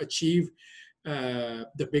them to achieve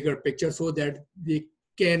the bigger picture, so that they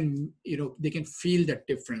can, they can feel that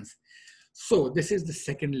difference. So this is the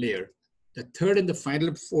second layer. The third and the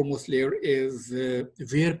final foremost layer is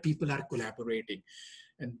where people are collaborating.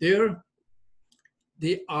 And there,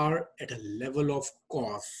 they are at a level of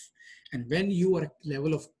cause. And when you are at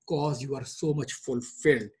level of cause, you are so much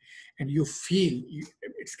fulfilled, and you feel,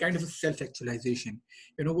 it's kind of a self-actualization.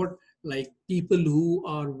 You know what? Like people who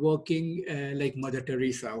are working like Mother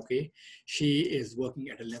Teresa, okay? She is working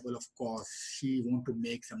at a level of cause. She wants to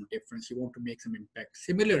make some difference. She wants to make some impact.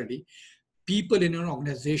 Similarly, people in an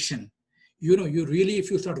organization, you really, if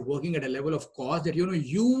you start working at a level of cause that,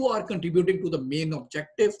 you are contributing to the main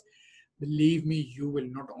objective, believe me, you will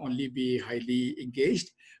not only be highly engaged,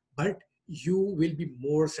 but you will be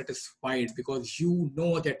more satisfied, because you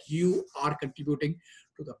know that you are contributing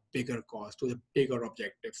to the bigger cause, to the bigger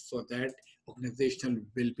objective, so that organization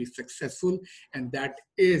will be successful. And that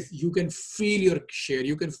is, you can feel your share,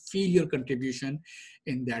 you can feel your contribution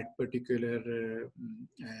in that particular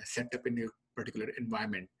setup, in your particular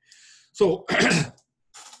environment. So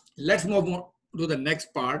Let's move on to the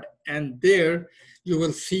next part, and there you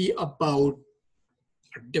will see about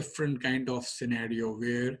a different kind of scenario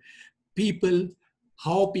where people,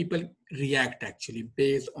 how people react actually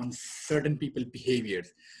based on certain people behaviors.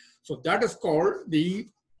 So that is called the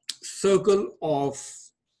circle of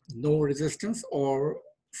no resistance, or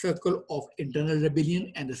circle of internal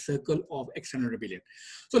rebellion, and the circle of external rebellion.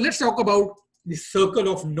 So let's talk about the circle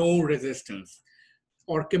of no resistance,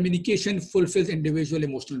 or communication fulfills individual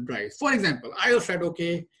emotional drive. For example, I said,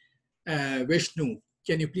 okay, Vishnu,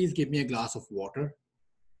 can you please give me a glass of water?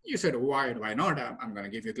 You said, why not? I'm going to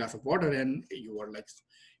give you a glass of water. And you were like,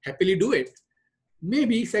 happily do it.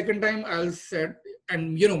 Maybe second time I'll said,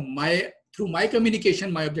 and through my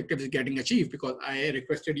communication, my objective is getting achieved, because I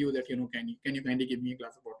requested you that, can you kindly give me a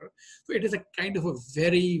glass of water? So it is a kind of a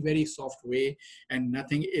very, very soft way, and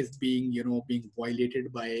nothing is being, being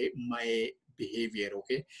violated by my behavior.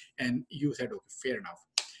 Okay. And you said, okay, fair enough.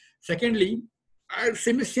 Secondly, I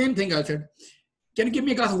same thing. I said, can you give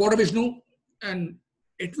me a glass of water, Vishnu? And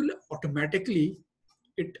it will automatically,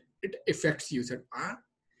 it affects you. Said,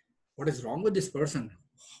 what is wrong with this person?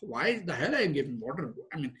 Why the hell I am giving water?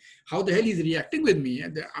 I mean, how the hell he's reacting with me?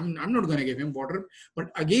 I'm not going to give him water.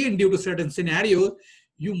 But again, due to certain scenarios,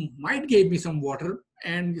 you might give me some water,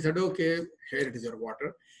 and you said, okay, here it is your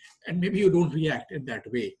water. And maybe you don't react in that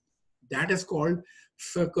way. That is called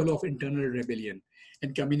circle of internal rebellion.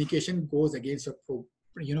 And communication goes against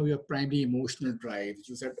your primary emotional drives.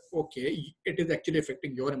 You said, okay, it is actually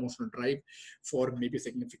affecting your emotional drive for maybe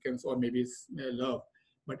significance or maybe love,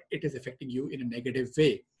 but it is affecting you in a negative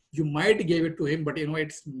way. You might give it to him, but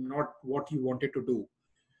it's not what you wanted to do.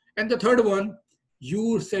 And the third one,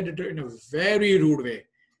 you said it in a very rude way.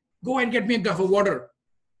 Go and get me a glass of water.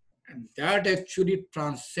 And that actually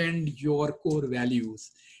transcends your core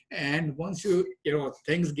values. And once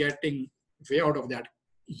things getting way out of that,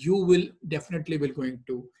 you will definitely going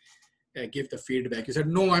to give the feedback. You said,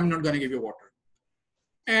 no, I'm not going to give you water.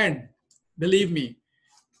 And believe me,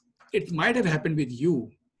 it might have happened with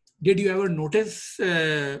you. Did you ever notice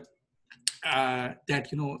that, at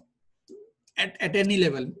any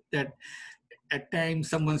level, that at times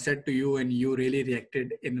someone said to you and you really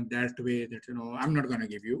reacted in that way that, I'm not going to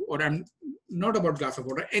give you, or I'm not about glass of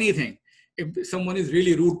water, anything. If someone is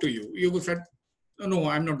really rude to you, you will say, no,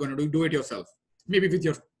 I'm not going to do it yourself. Maybe with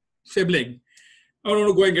your sibling. Oh,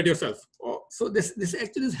 no, go and get yourself. Oh, so this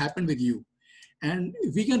actually has happened with you. And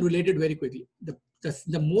we can relate it very quickly.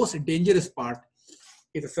 The most dangerous part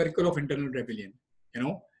is a circle of internal rebellion.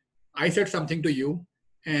 I said something to you,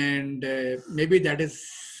 and maybe that is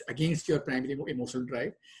against your primary emotional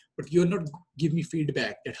drive, but you're not giving me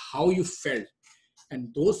feedback that how you felt.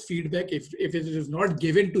 And those feedback, if it is not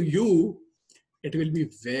given to you, it will be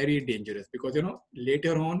very dangerous, because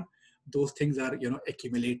later on those things are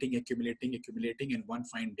accumulating, and one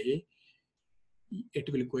fine day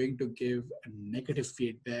it will going to give a negative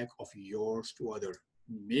feedback of yours to other.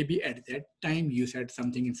 Maybe at that time you said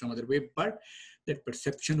something in some other way, but that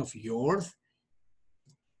perception of yours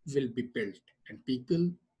will be built, and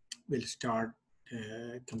people will start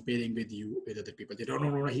comparing with you with other people. They don't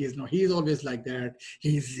know, he is always like that.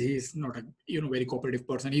 He's not a very cooperative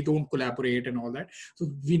person. He don't collaborate and all that. So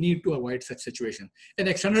we need to avoid such situation. And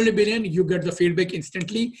external rebellion, you get the feedback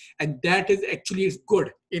instantly, and that is actually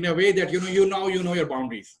good in a way that you know your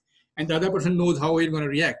boundaries, and the other person knows how he's going to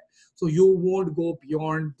react. So you won't go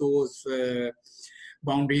beyond those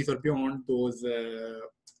boundaries or beyond those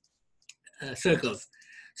circles.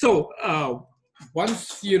 So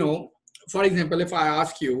once for example, if I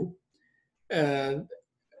ask you,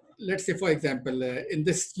 let's say, for example, in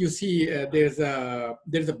this, you see there's a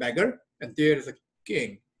beggar and there's a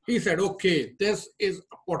king. He said, okay, this is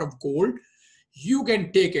a pot of gold. You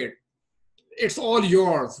can take it. It's all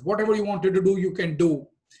yours. Whatever you wanted to do, you can do.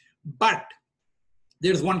 But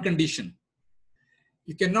there's one condition.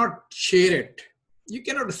 You cannot share it. You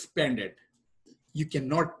cannot spend it. You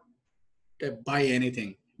cannot buy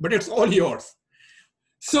anything, but it's all yours.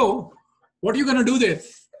 So what are you going to do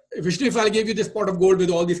this? Vishnu, if I'll give you this pot of gold with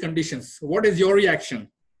all these conditions, what is your reaction?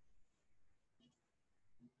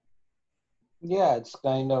 Yeah, it's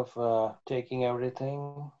kind of taking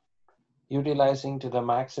everything, utilizing to the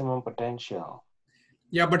maximum potential.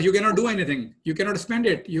 Yeah, but you cannot do anything. You cannot spend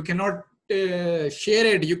it. You cannot share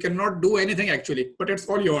it. You cannot do anything actually, but it's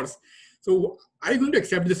all yours. So are you going to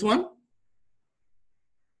accept this one?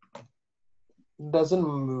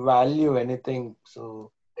 Doesn't value anything.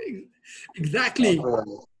 So exactly.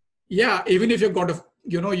 Yeah, even if you've got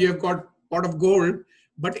you've got pot of gold,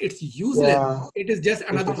 but it's useless. Yeah. It is just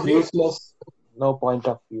another useless. No point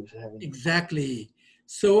of use having. Exactly.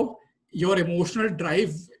 So your emotional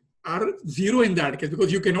drive are zero in that case,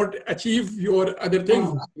 because you cannot achieve your other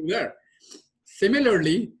things there.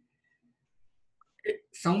 Similarly,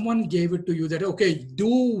 someone gave it to you that, okay, do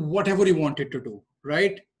whatever you wanted to do,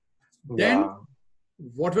 right? Then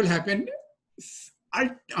what will happen?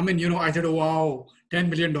 I mean, I said, oh, wow, $10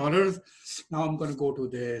 million. Now I'm going to go to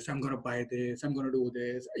this. I'm going to buy this. I'm going to do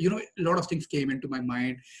this. A lot of things came into my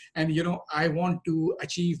mind. And, I want to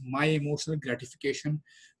achieve my emotional gratification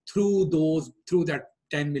through that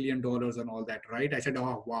 $10 million and all that, right? I said,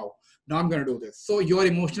 oh, wow, now I'm going to do this. So your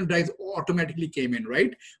emotional drive automatically came in,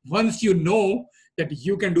 right? Once you know that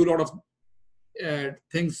you can do a lot of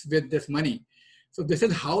things with this money. So this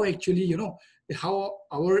is how actually, how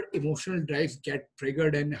our emotional drives get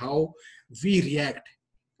triggered and how we react,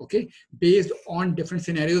 okay, based on different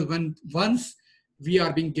scenarios once we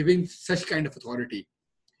are being given such kind of authority.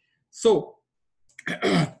 So,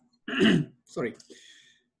 sorry.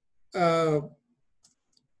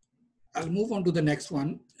 I'll move on to the next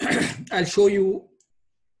one. I'll show you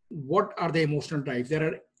what are the emotional drives. There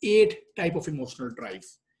are 8 types of emotional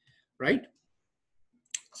drives, right?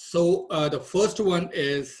 So the first one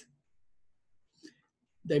is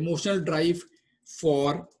the emotional drive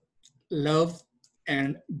for love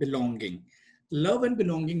and belonging. Love and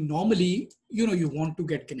belonging, normally, you want to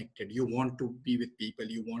get connected. You want to be with people.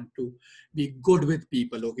 You want to be good with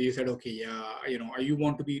people. Okay, you said, okay, yeah, you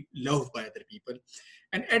want to be loved by other people.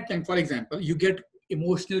 And at times, for example, you get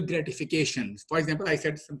emotional gratifications. For example, I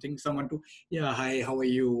said someone to, yeah, hi, how are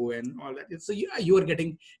you? And all that. So you are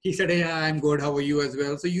getting, he said, yeah, I'm good. How are you as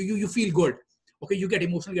well? So you feel good. Okay, you get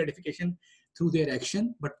emotional gratification through their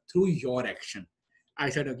action, but through your action. I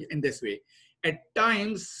said, okay, in this way. At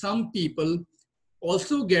times, some people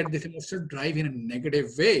also get this emotional drive in a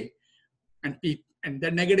negative way. And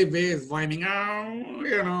the negative way is whining,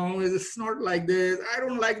 oh, it's not like this. I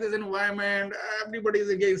don't like this environment. Everybody's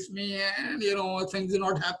against me and, things are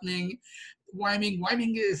not happening.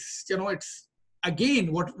 Whining is, it's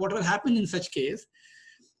again, what will happen in such case,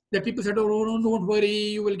 that people said, oh, no, don't worry,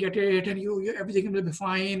 you will get it and you everything will be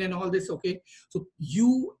fine and all this, okay? So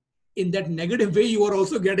you, in that negative way, you are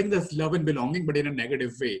also getting this love and belonging, but in a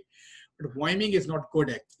negative way. But whining is not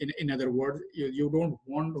good. In other words, you don't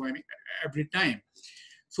want whining every time.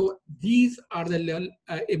 So these are the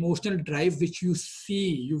emotional drive which you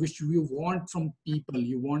see, which you want from people.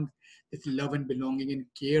 You want this love and belonging and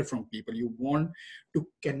care from people. You want to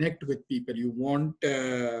connect with people. You want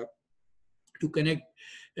to connect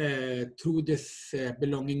through this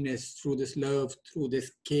belongingness, through this love, through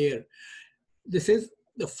this care. This is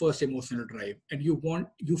the first emotional drive, and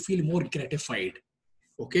you feel more gratified.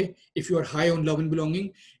 Okay, if you are high on love and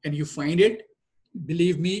belonging and you find it,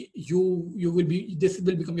 believe me, this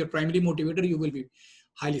will become your primary motivator. You will be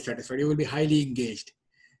highly satisfied. You will be highly engaged.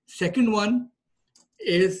 Second one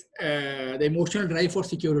is the emotional drive for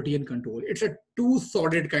security and control. It's a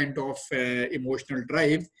two-sided kind of emotional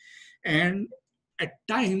drive. And at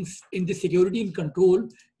times in the security and control,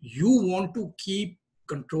 you want to keep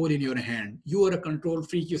control in your hand. You are a control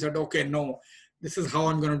freak. You said, okay, no, this is how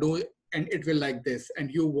I'm going to do it, and it will like this.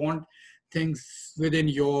 And you want things within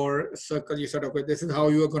your circle. You said, okay, this is how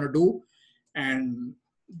you are going to do. And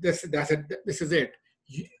this is it.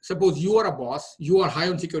 Suppose you are a boss, you are high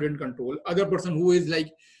on security and control. Other person who is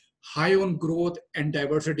like high on growth and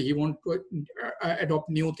diversity, he wants to adopt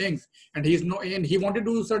new things, and he wanted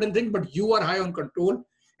to do certain things, but you are high on control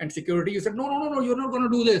and security. You said, no, you're not going to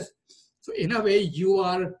do this. So in a way, you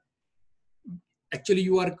are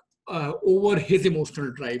over his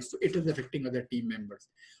emotional drive. So it is affecting other team members.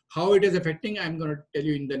 How it is affecting, I'm going to tell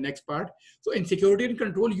you in the next part. So in security and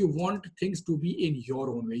control, you want things to be in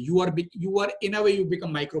your own way. You are in a way, you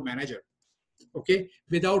become micromanager, okay,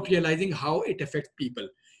 without realizing how it affects people,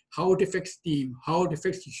 how it affects team, how it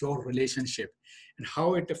affects your relationship, and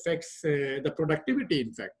how it affects the productivity,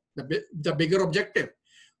 in fact, the bigger objective.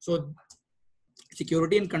 So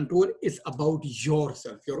security and control is about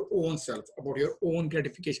yourself, your own self, about your own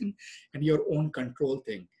gratification and your own control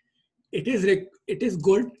thing. It is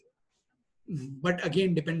good, but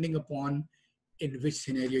again, depending upon in which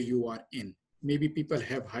scenario you are in. Maybe people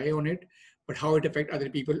have high on it, but how it affects other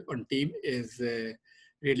people on team is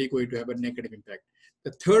really going to have a negative impact.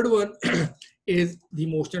 The third one is the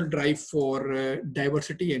emotional drive for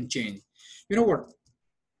diversity and change. You know what?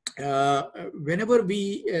 Whenever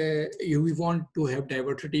we want to have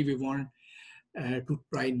diversity, we want to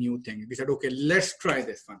try new things. We said, okay, let's try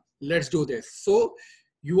this one. Let's do this. So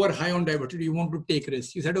you are high on diversity. You want to take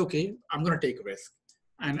risks. You said, okay, I'm going to take a risk,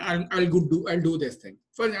 and I'll do this thing.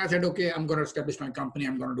 First, I said, okay, I'm going to establish my company.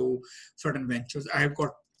 I'm going to do certain ventures. I have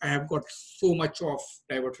got I have got so much of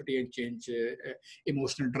diversity and change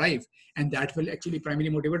emotional drive, and that will actually primary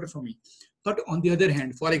motivator for me. But on the other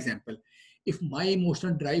hand, for example, if my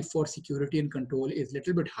emotional drive for security and control is a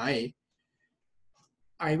little bit high,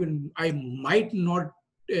 I might not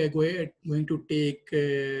going to take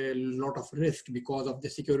a lot of risk because of the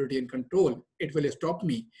security and control. It will stop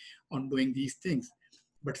me on doing these things.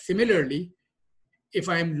 But similarly, if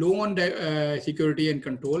I'm low on security and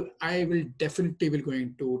control, I will definitely will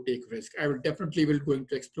going to take risk. I will definitely will going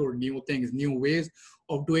to explore new things, new ways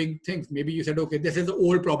of doing things. Maybe you said, okay, this is the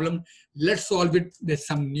old problem. Let's solve it with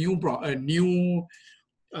some new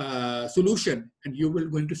solution, and you will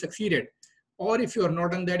going to succeed it. Or if you are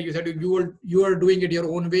not on that, you said you are doing it your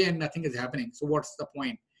own way and nothing is happening. So what's the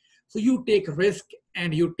point? So you take risk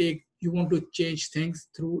and you want to change things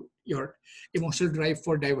through your emotional drive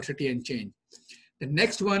for diversity and change. The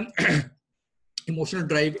next one, emotional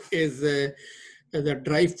drive, is the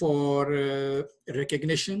drive for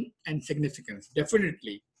recognition and significance.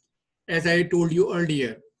 Definitely, as I told you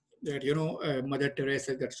earlier, that Mother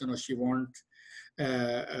Teresa, that she wants,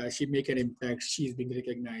 she make an impact. She's being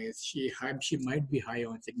recognized. She might be high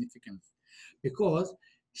on significance because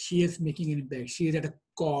she is making an impact. She is at a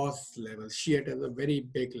cause level. She is at a very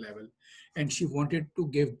big level, and she wanted to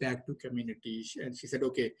give back to community. And she said,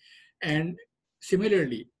 okay, and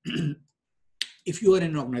similarly, if you are in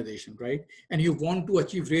an organization, right, and you want to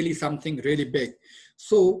achieve really something really big,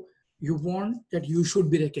 so you want that you should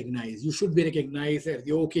be recognized. You should be recognized as,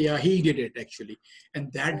 okay, yeah, he did it actually.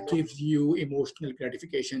 And that gives you emotional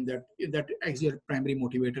gratification, that is your primary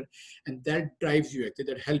motivator. And that drives you, actually,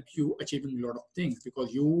 that helps you achieving a lot of things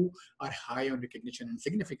because you are high on recognition and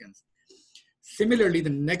significance. Similarly, the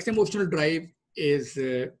next emotional drive is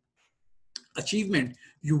achievement.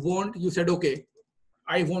 You said, okay,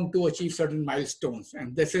 I want to achieve certain milestones,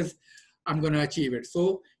 and I'm going to achieve it.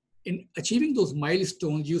 So in achieving those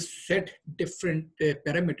milestones, you set different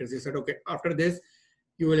parameters. You said, okay, after this,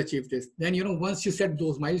 you will achieve this. Then, once you set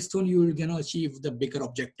those milestones, you will going to achieve the bigger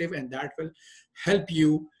objective, and that will help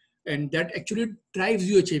you. And that actually drives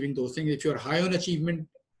you achieving those things. If you're high on achievement,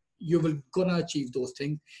 you will gonna achieve those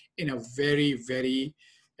things in a very, very,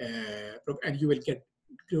 and you will get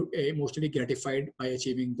emotionally gratified by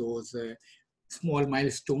achieving those small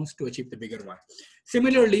milestones to achieve the bigger one.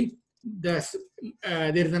 Similarly, there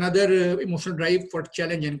is another emotional drive for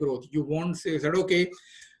challenge and growth. You said, okay,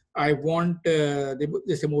 I want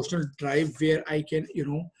this emotional drive where I can,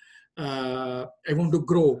 I want to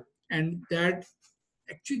grow, and that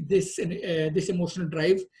actually this emotional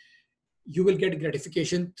drive, you will get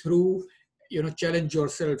gratification through, challenge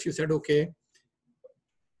yourself. You said, okay,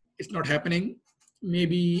 it's not happening.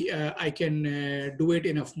 Maybe I can do it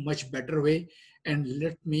in a much better way, and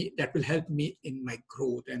that will help me in my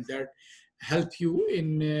growth, and that help you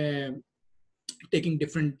in taking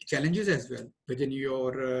different challenges as well within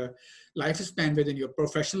your lifespan, within your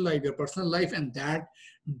professional life, your personal life, and that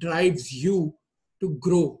drives you to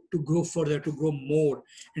grow further, to grow more,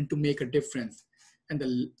 and to make a difference. And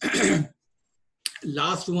the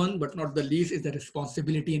last one, but not the least, is the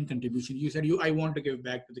responsibility and contribution. You said, I want to give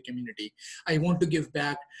back to the community. I want to give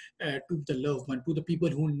back to the loved one, to the people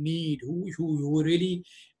who need, who really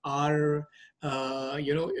are,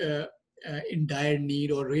 in dire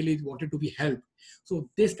need or really wanted to be helped. So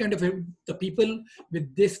this kind of, the people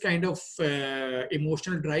with this kind of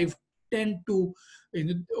emotional drive tend to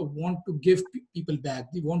want to give people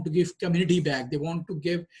back. They want to give community back. They want to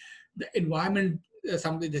give the environment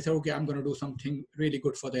something. They say, okay, I'm going to do something really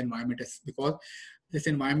good for the environment, because this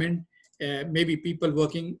environment, maybe people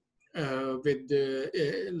working with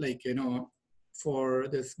for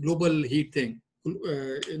this global heat thing,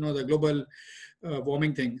 the global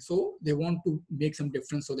warming thing. So they want to make some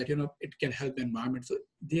difference so that, it can help the environment. So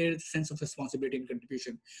their sense of responsibility and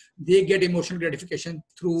contribution, they get emotional gratification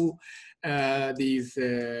through these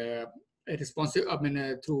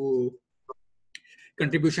through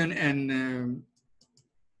contribution and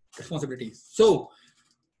responsibilities. So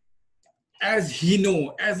as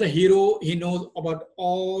a hero, he knows about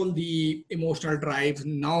all the emotional drives.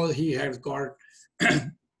 Now he has got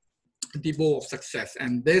the bow of success,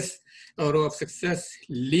 and this arrow of success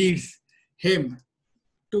leads him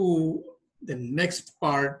to the next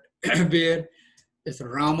part where it's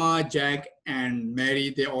Rama, Jack, and Mary.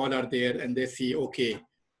 They all are there, and they see, okay,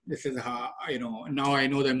 this is how, now I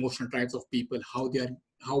know the emotional drives of people,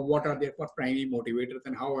 what are their primary motivators,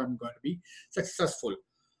 and how I'm going to be successful.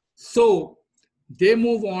 So they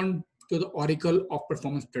move on to the Oracle of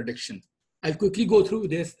Performance Prediction. I'll quickly go through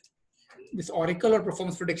this oracle or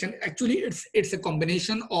performance prediction. Actually, it's a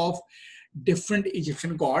combination of different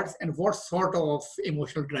Egyptian gods and what sort of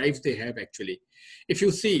emotional drives they have actually. If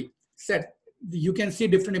you see, you can see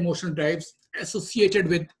different emotional drives associated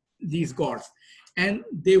with these gods, and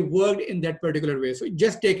they worked in that particular way. So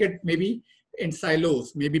just take it maybe in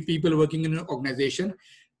silos, maybe people working in an organization.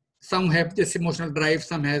 Some have this emotional drive,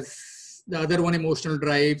 some has the other one emotional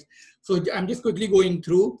drive. So I'm just quickly going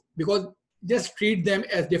through, because just treat them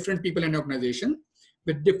as different people in an organization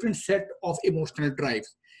with different set of emotional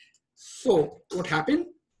drives. So what happened?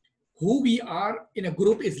 Who we are in a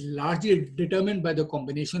group is largely determined by the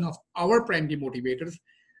combination of our primary motivators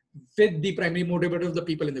with the primary motivators of the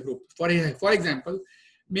people in the group. For example,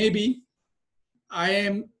 maybe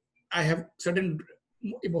I have certain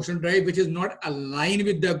emotional drive which is not aligned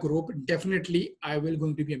with the group. Definitely I will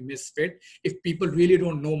going to be a misfit if people really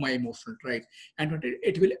don't know my emotional drive, and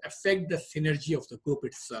it will affect the synergy of the group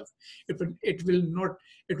itself. It will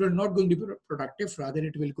not going to be productive, rather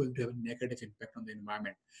it will going to have a negative impact on the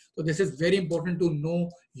environment. So this is very important to know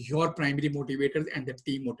your primary motivators and the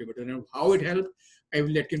team motivator, and how it helps I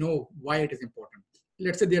will let you know why it is important.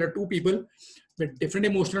 Let's say there are two people with different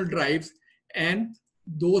emotional drives, and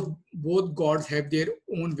those both gods have their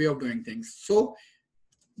own way of doing things. So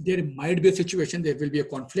there might be a situation, there will be a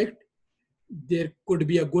conflict. There could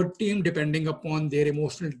be a good team depending upon their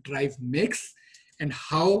emotional drive mix and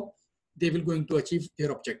how they will going to achieve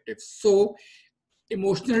their objectives. So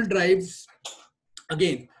emotional drives,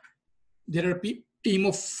 again, there are a team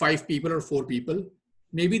of 5 people or 4 people.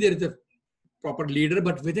 Maybe there is a proper leader,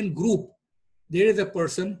 but within group, there is a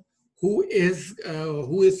person who has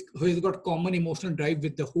got common emotional drive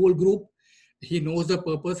with the whole group. He knows the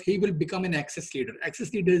purpose. He will become an access leader.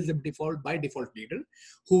 Access leader is the by default leader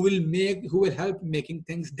who will help making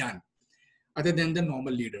things done, other than the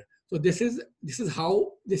normal leader. So this is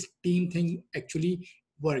how this team thing actually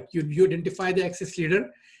work. You identify the access leader,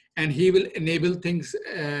 and he will enable things,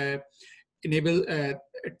 enable a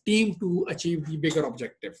team to achieve the bigger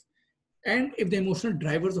objectives. And if the emotional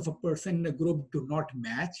drivers of a person in a group do not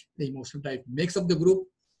match the emotional drive mix of the group,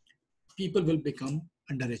 people will become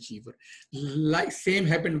underachiever. Like same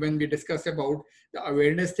happened when we discussed about the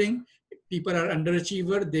awareness thing. People are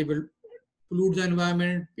underachiever, they will pollute the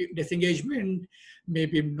environment, disengagement,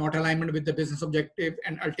 maybe not alignment with the business objective,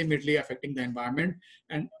 and ultimately affecting the environment.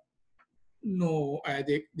 And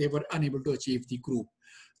they were unable to achieve the group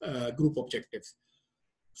objectives.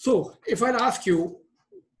 So if I ask you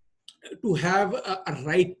to have a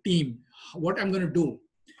right team, what I'm going to do,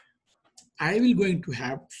 I will going to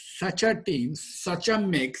have such a team, such a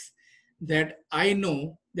mix, that I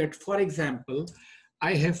know that, for example,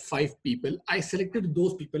 I have 5 people. I selected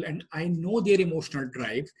those people and I know their emotional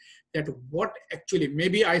drives, that what actually,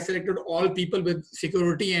 maybe I selected all people with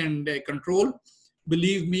security and control.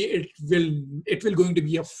 Believe me, it will going to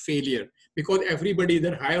be a failure, because everybody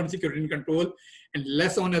is high on security and control and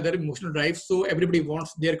less on other emotional drives. So everybody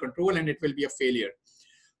wants their control, and it will be a failure.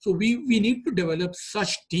 So we need to develop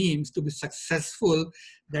such teams to be successful,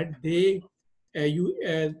 that they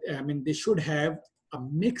should have a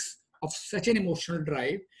mix of such an emotional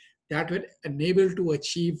drive that will enable to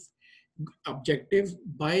achieve objectives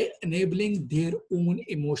by enabling their own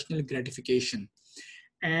emotional gratification.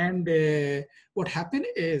 And what happened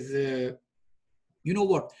is,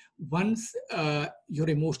 once your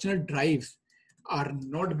emotional drives are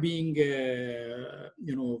not being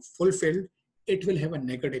fulfilled, it will have a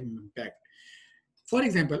negative impact. For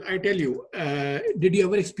example, I tell you, did you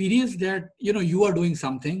ever experience that you are doing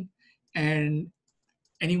something and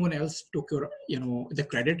anyone else took your the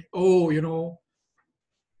credit? Or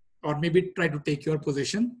maybe try to take your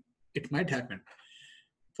position? It might happen.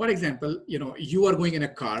 For example, you are going in a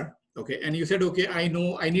car, okay, and you said, okay, I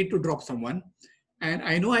know I need to drop someone, and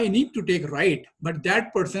I know I need to take right, but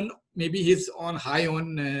that person, maybe he's high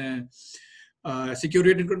on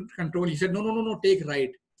security control. He said, no, take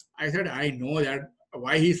right. I said, I know that,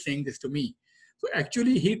 why he's saying this to me. So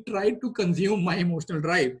actually, he tried to consume my emotional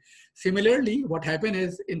drive. Similarly, what happened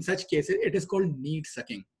is, in such cases, it is called need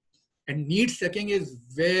sucking. And need sucking is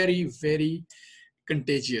very, very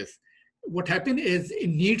contagious. What happened is,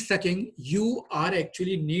 in need sucking, you are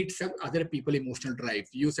actually need suck other people emotional drive.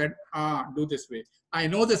 You said, do this way. I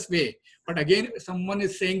know this way, but again, someone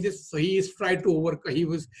is saying this, so he's tried to overcome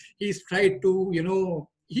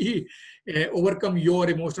your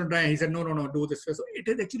emotional drive. He said, no, do this way. So it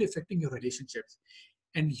is actually affecting your relationships.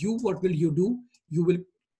 And what will you do? You will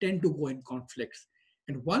tend to go in conflicts.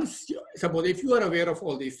 And suppose if you are aware of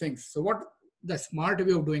all these things, so what the smart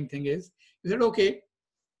way of doing thing is, you said, okay,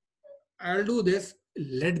 I'll do this,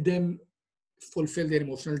 let them fulfill their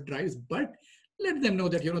emotional drives, but let them know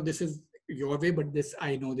that, this is your way, but this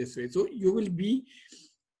I know this way. So you will be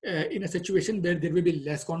in a situation where there will be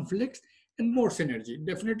less conflicts and more synergy.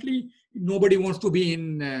 Definitely, nobody wants to be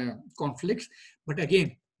in conflicts, but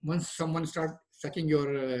again, once someone starts sucking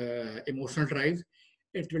your emotional drive,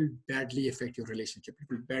 it will badly affect your relationship. It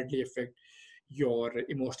will badly affect your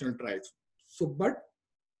emotional drive. So, but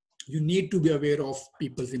you need to be aware of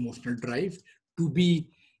people's emotional drive to be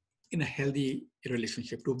in a healthy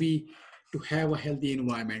relationship, to have a healthy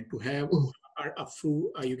environment, to have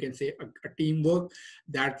you can say a teamwork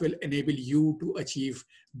that will enable you to achieve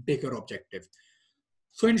bigger objectives.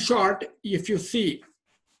 So in short, if you see,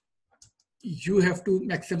 you have to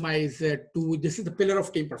maximize this is the pillar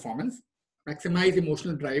of team performance. Maximize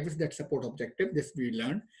emotional drivers that support objective. This we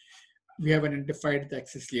learned. We have identified the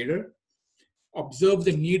access leader. Observe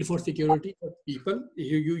the need for security of people.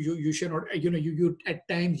 You should not, you at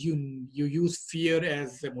times you use fear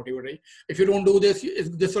as a motivator. If you don't do this,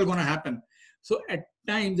 this will going to happen. So at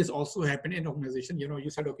times this also happened in organization. You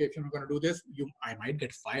said, okay, if you're not going to do this, I might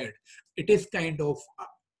get fired. It is kind of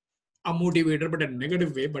a motivator, but a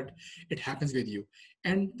negative way, but it happens with you.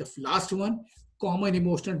 And the last one, common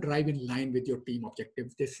emotional drive in line with your team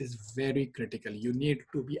objectives. This is very critical. You need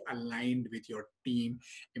to be aligned with your team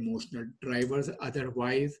emotional drivers.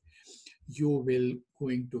 Otherwise, it will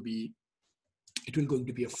going to be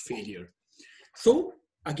a failure. So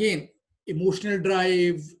again, emotional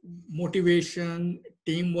drive, motivation,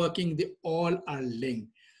 team working, they all are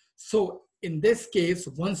linked. So in this case,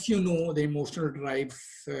 once you know the emotional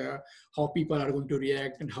drives, how people are going to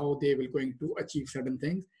react and how they will going to achieve certain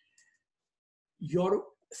things, your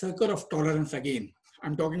circle of tolerance, again,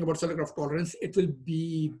 I'm talking about circle of tolerance, it will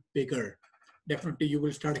be bigger. Definitely you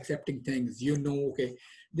will start accepting things. Okay,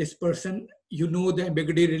 this person, the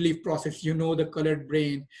ambiguity relief process, the colored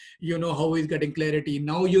brain, how he's getting clarity.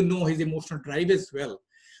 Now his emotional drive as well.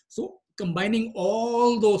 So combining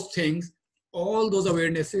all those things, all those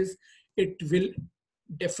awarenesses, it will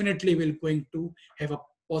definitely going to have a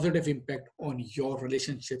positive impact on your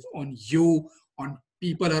relationships, on you, on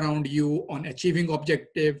people around you, on achieving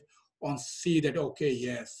objective, on see that, okay,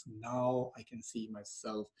 yes, now I can see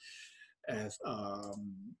myself as a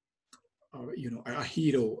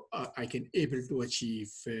hero. I can able to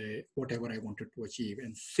achieve whatever I wanted to achieve.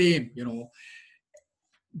 And same,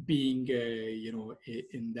 being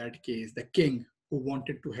in that case, the king who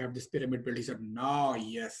wanted to have this pyramid built, he said, no,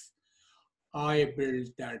 yes, I built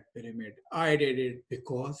that pyramid. I did it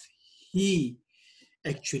because he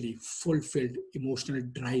actually fulfilled emotional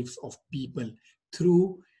drives of people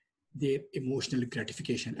through their emotional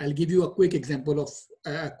gratification. I'll give you a quick example of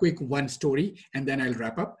a quick one story, and then I'll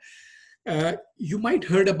wrap up. You might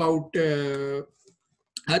heard about there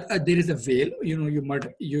is a whale.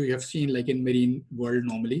 You have seen, like in marine world,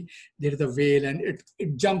 normally there is a whale and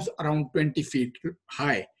it jumps around 20 feet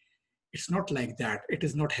high. It's not like that. It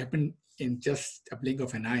has not happened in just a blink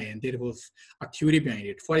of an eye, and there was a theory behind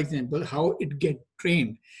it. For example, how it get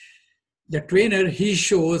trained. The trainer, he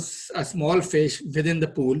shows a small fish within the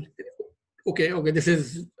pool. Okay, this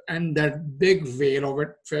is, and that big whale of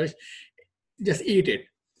a fish, just eat it.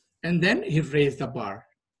 And then he raised the bar.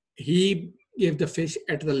 He gave the fish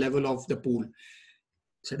at the level of the pool.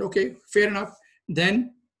 Said, okay, fair enough.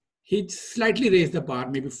 Then he slightly raised the bar,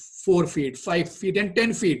 maybe 4 feet, 5 feet, and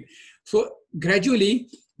 10 feet. So gradually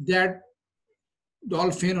that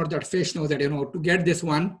dolphin or that fish knows that, to get this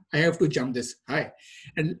one, I have to jump this high.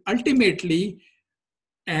 And ultimately,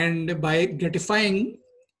 and by gratifying,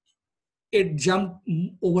 it jumped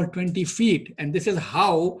over 20 feet. And this is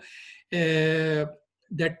how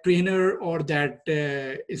that trainer or that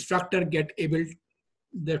instructor get able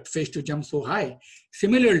that fish to jump so high.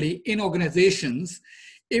 Similarly, in organizations,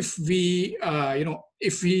 if we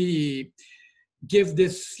give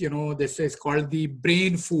this, this is called the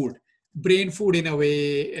brain food in a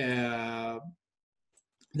way,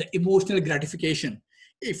 the emotional gratification.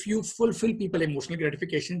 If you fulfill people emotional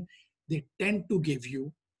gratification, they tend to give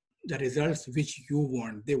you the results which you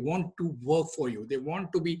want. They want to work for you. They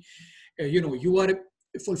want to be, you are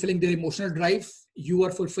fulfilling their emotional drive. You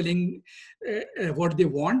are fulfilling what they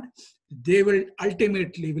want. They will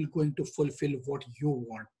ultimately going to fulfill what you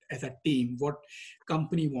want as a team, what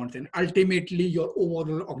company wants, and ultimately your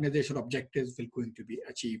overall organizational objectives will going to be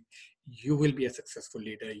achieved. You will be a successful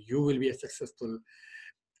leader. You will be a successful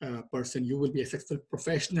person. You will be a successful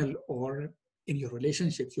professional, or in your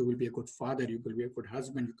relationships, you will be a good father. You will be a good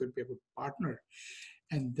husband. You could be a good partner,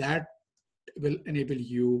 and that will enable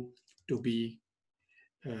you to be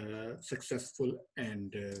successful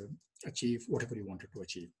and achieve whatever you wanted to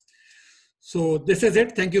achieve. So this is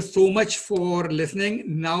it. Thank you so much for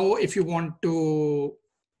listening. Now, if you want to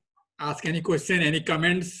ask any question, any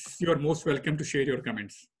comments, you're most welcome to share your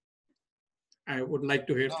comments. I would like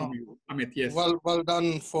to hear from you, Amit. Yes. Well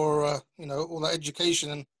done for all that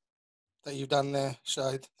education that you've done there,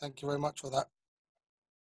 Shahid. Thank you very much for that.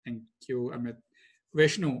 Thank you, Amit.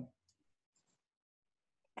 Vishnu.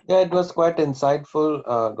 Yeah, it was quite insightful.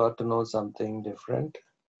 Got to know something different.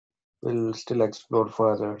 We'll still explore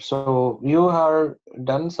further. So you have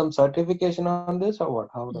done some certification on this or what?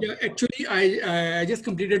 How does Yeah, it work? actually, I just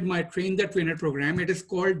completed my Train the Trainer program. It is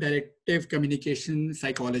called Directive Communication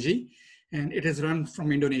Psychology, and it is run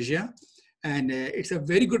from Indonesia. And it's a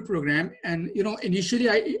very good program. And initially,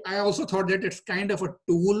 I also thought that it's kind of a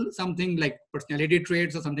tool, something like personality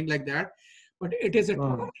traits or something like that. But it is a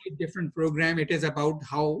totally different program. It is about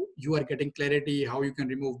how you are getting clarity, how you can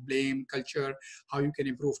remove blame culture, how you can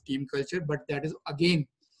improve team culture. But that is again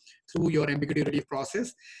through your ambiguity relief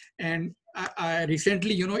process. And I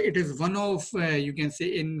recently, it is one of, you can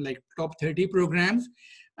say, in like top 30 programs.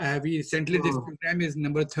 We recently, this program is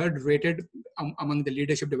number 3rd rated among the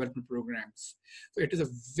leadership development programs. So it is a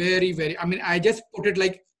very, very, I just put it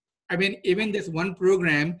like, even this one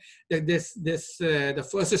program, that the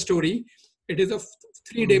first story, it is a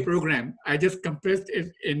 3-day program. I just compressed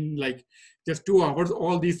it in like just 2 hours.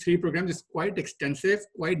 All these 3 programs is quite extensive,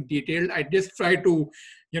 quite detailed. I just try to,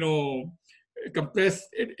 compress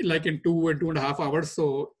it like in 2 and 2.5 hours.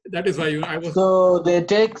 So that is why I was. So they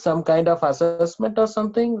take some kind of assessment or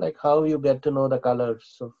something, like how you get to know the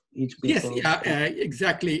colors of each people. Yes, yeah,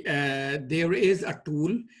 exactly. There is a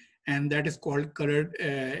tool, and that is called colored.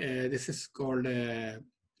 This is called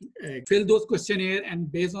fill those questionnaire,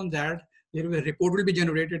 and based on that, there will a report will be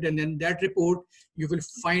generated, and then that report you will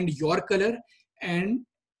find your color, and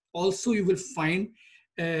also you will find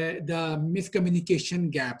the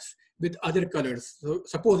miscommunication gaps with other colors. So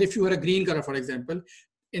suppose if you are a green color, for example,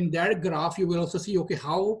 in that graph you will also see, okay,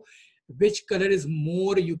 which color is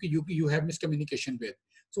more you have miscommunication with.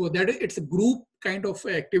 So that it's a group kind of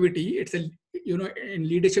activity. It's a, in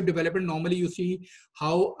leadership development, normally you see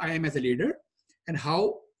how I am as a leader and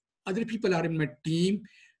how other people are in my team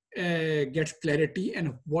gets clarity,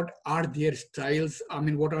 and what are their styles,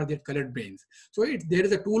 what are their colored brains. So there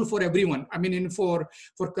is a tool for everyone. For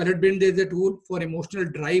colored brain, there's a tool. For emotional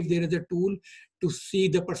drive, there is a tool to see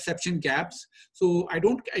the perception gaps. So I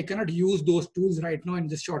cannot use those tools right now in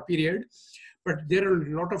this short period, but there are a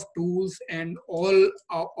lot of tools, and all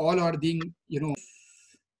are being,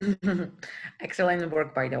 Excellent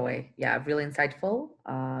work, by the way. Yeah, really insightful,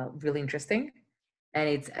 really interesting, and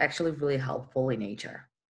it's actually really helpful in nature.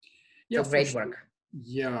 Yeah, so great sure. work.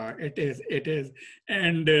 Yeah, it is.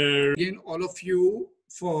 And again, all of you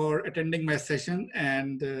for attending my session,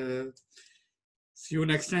 and see you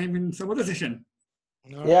next time in some other session.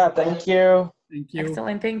 Yeah, thank you. Thank you.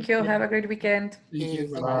 Excellent. Thank you. Have a great weekend. Thank you.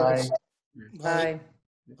 Bye. Bye. Bye.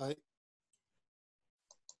 Bye.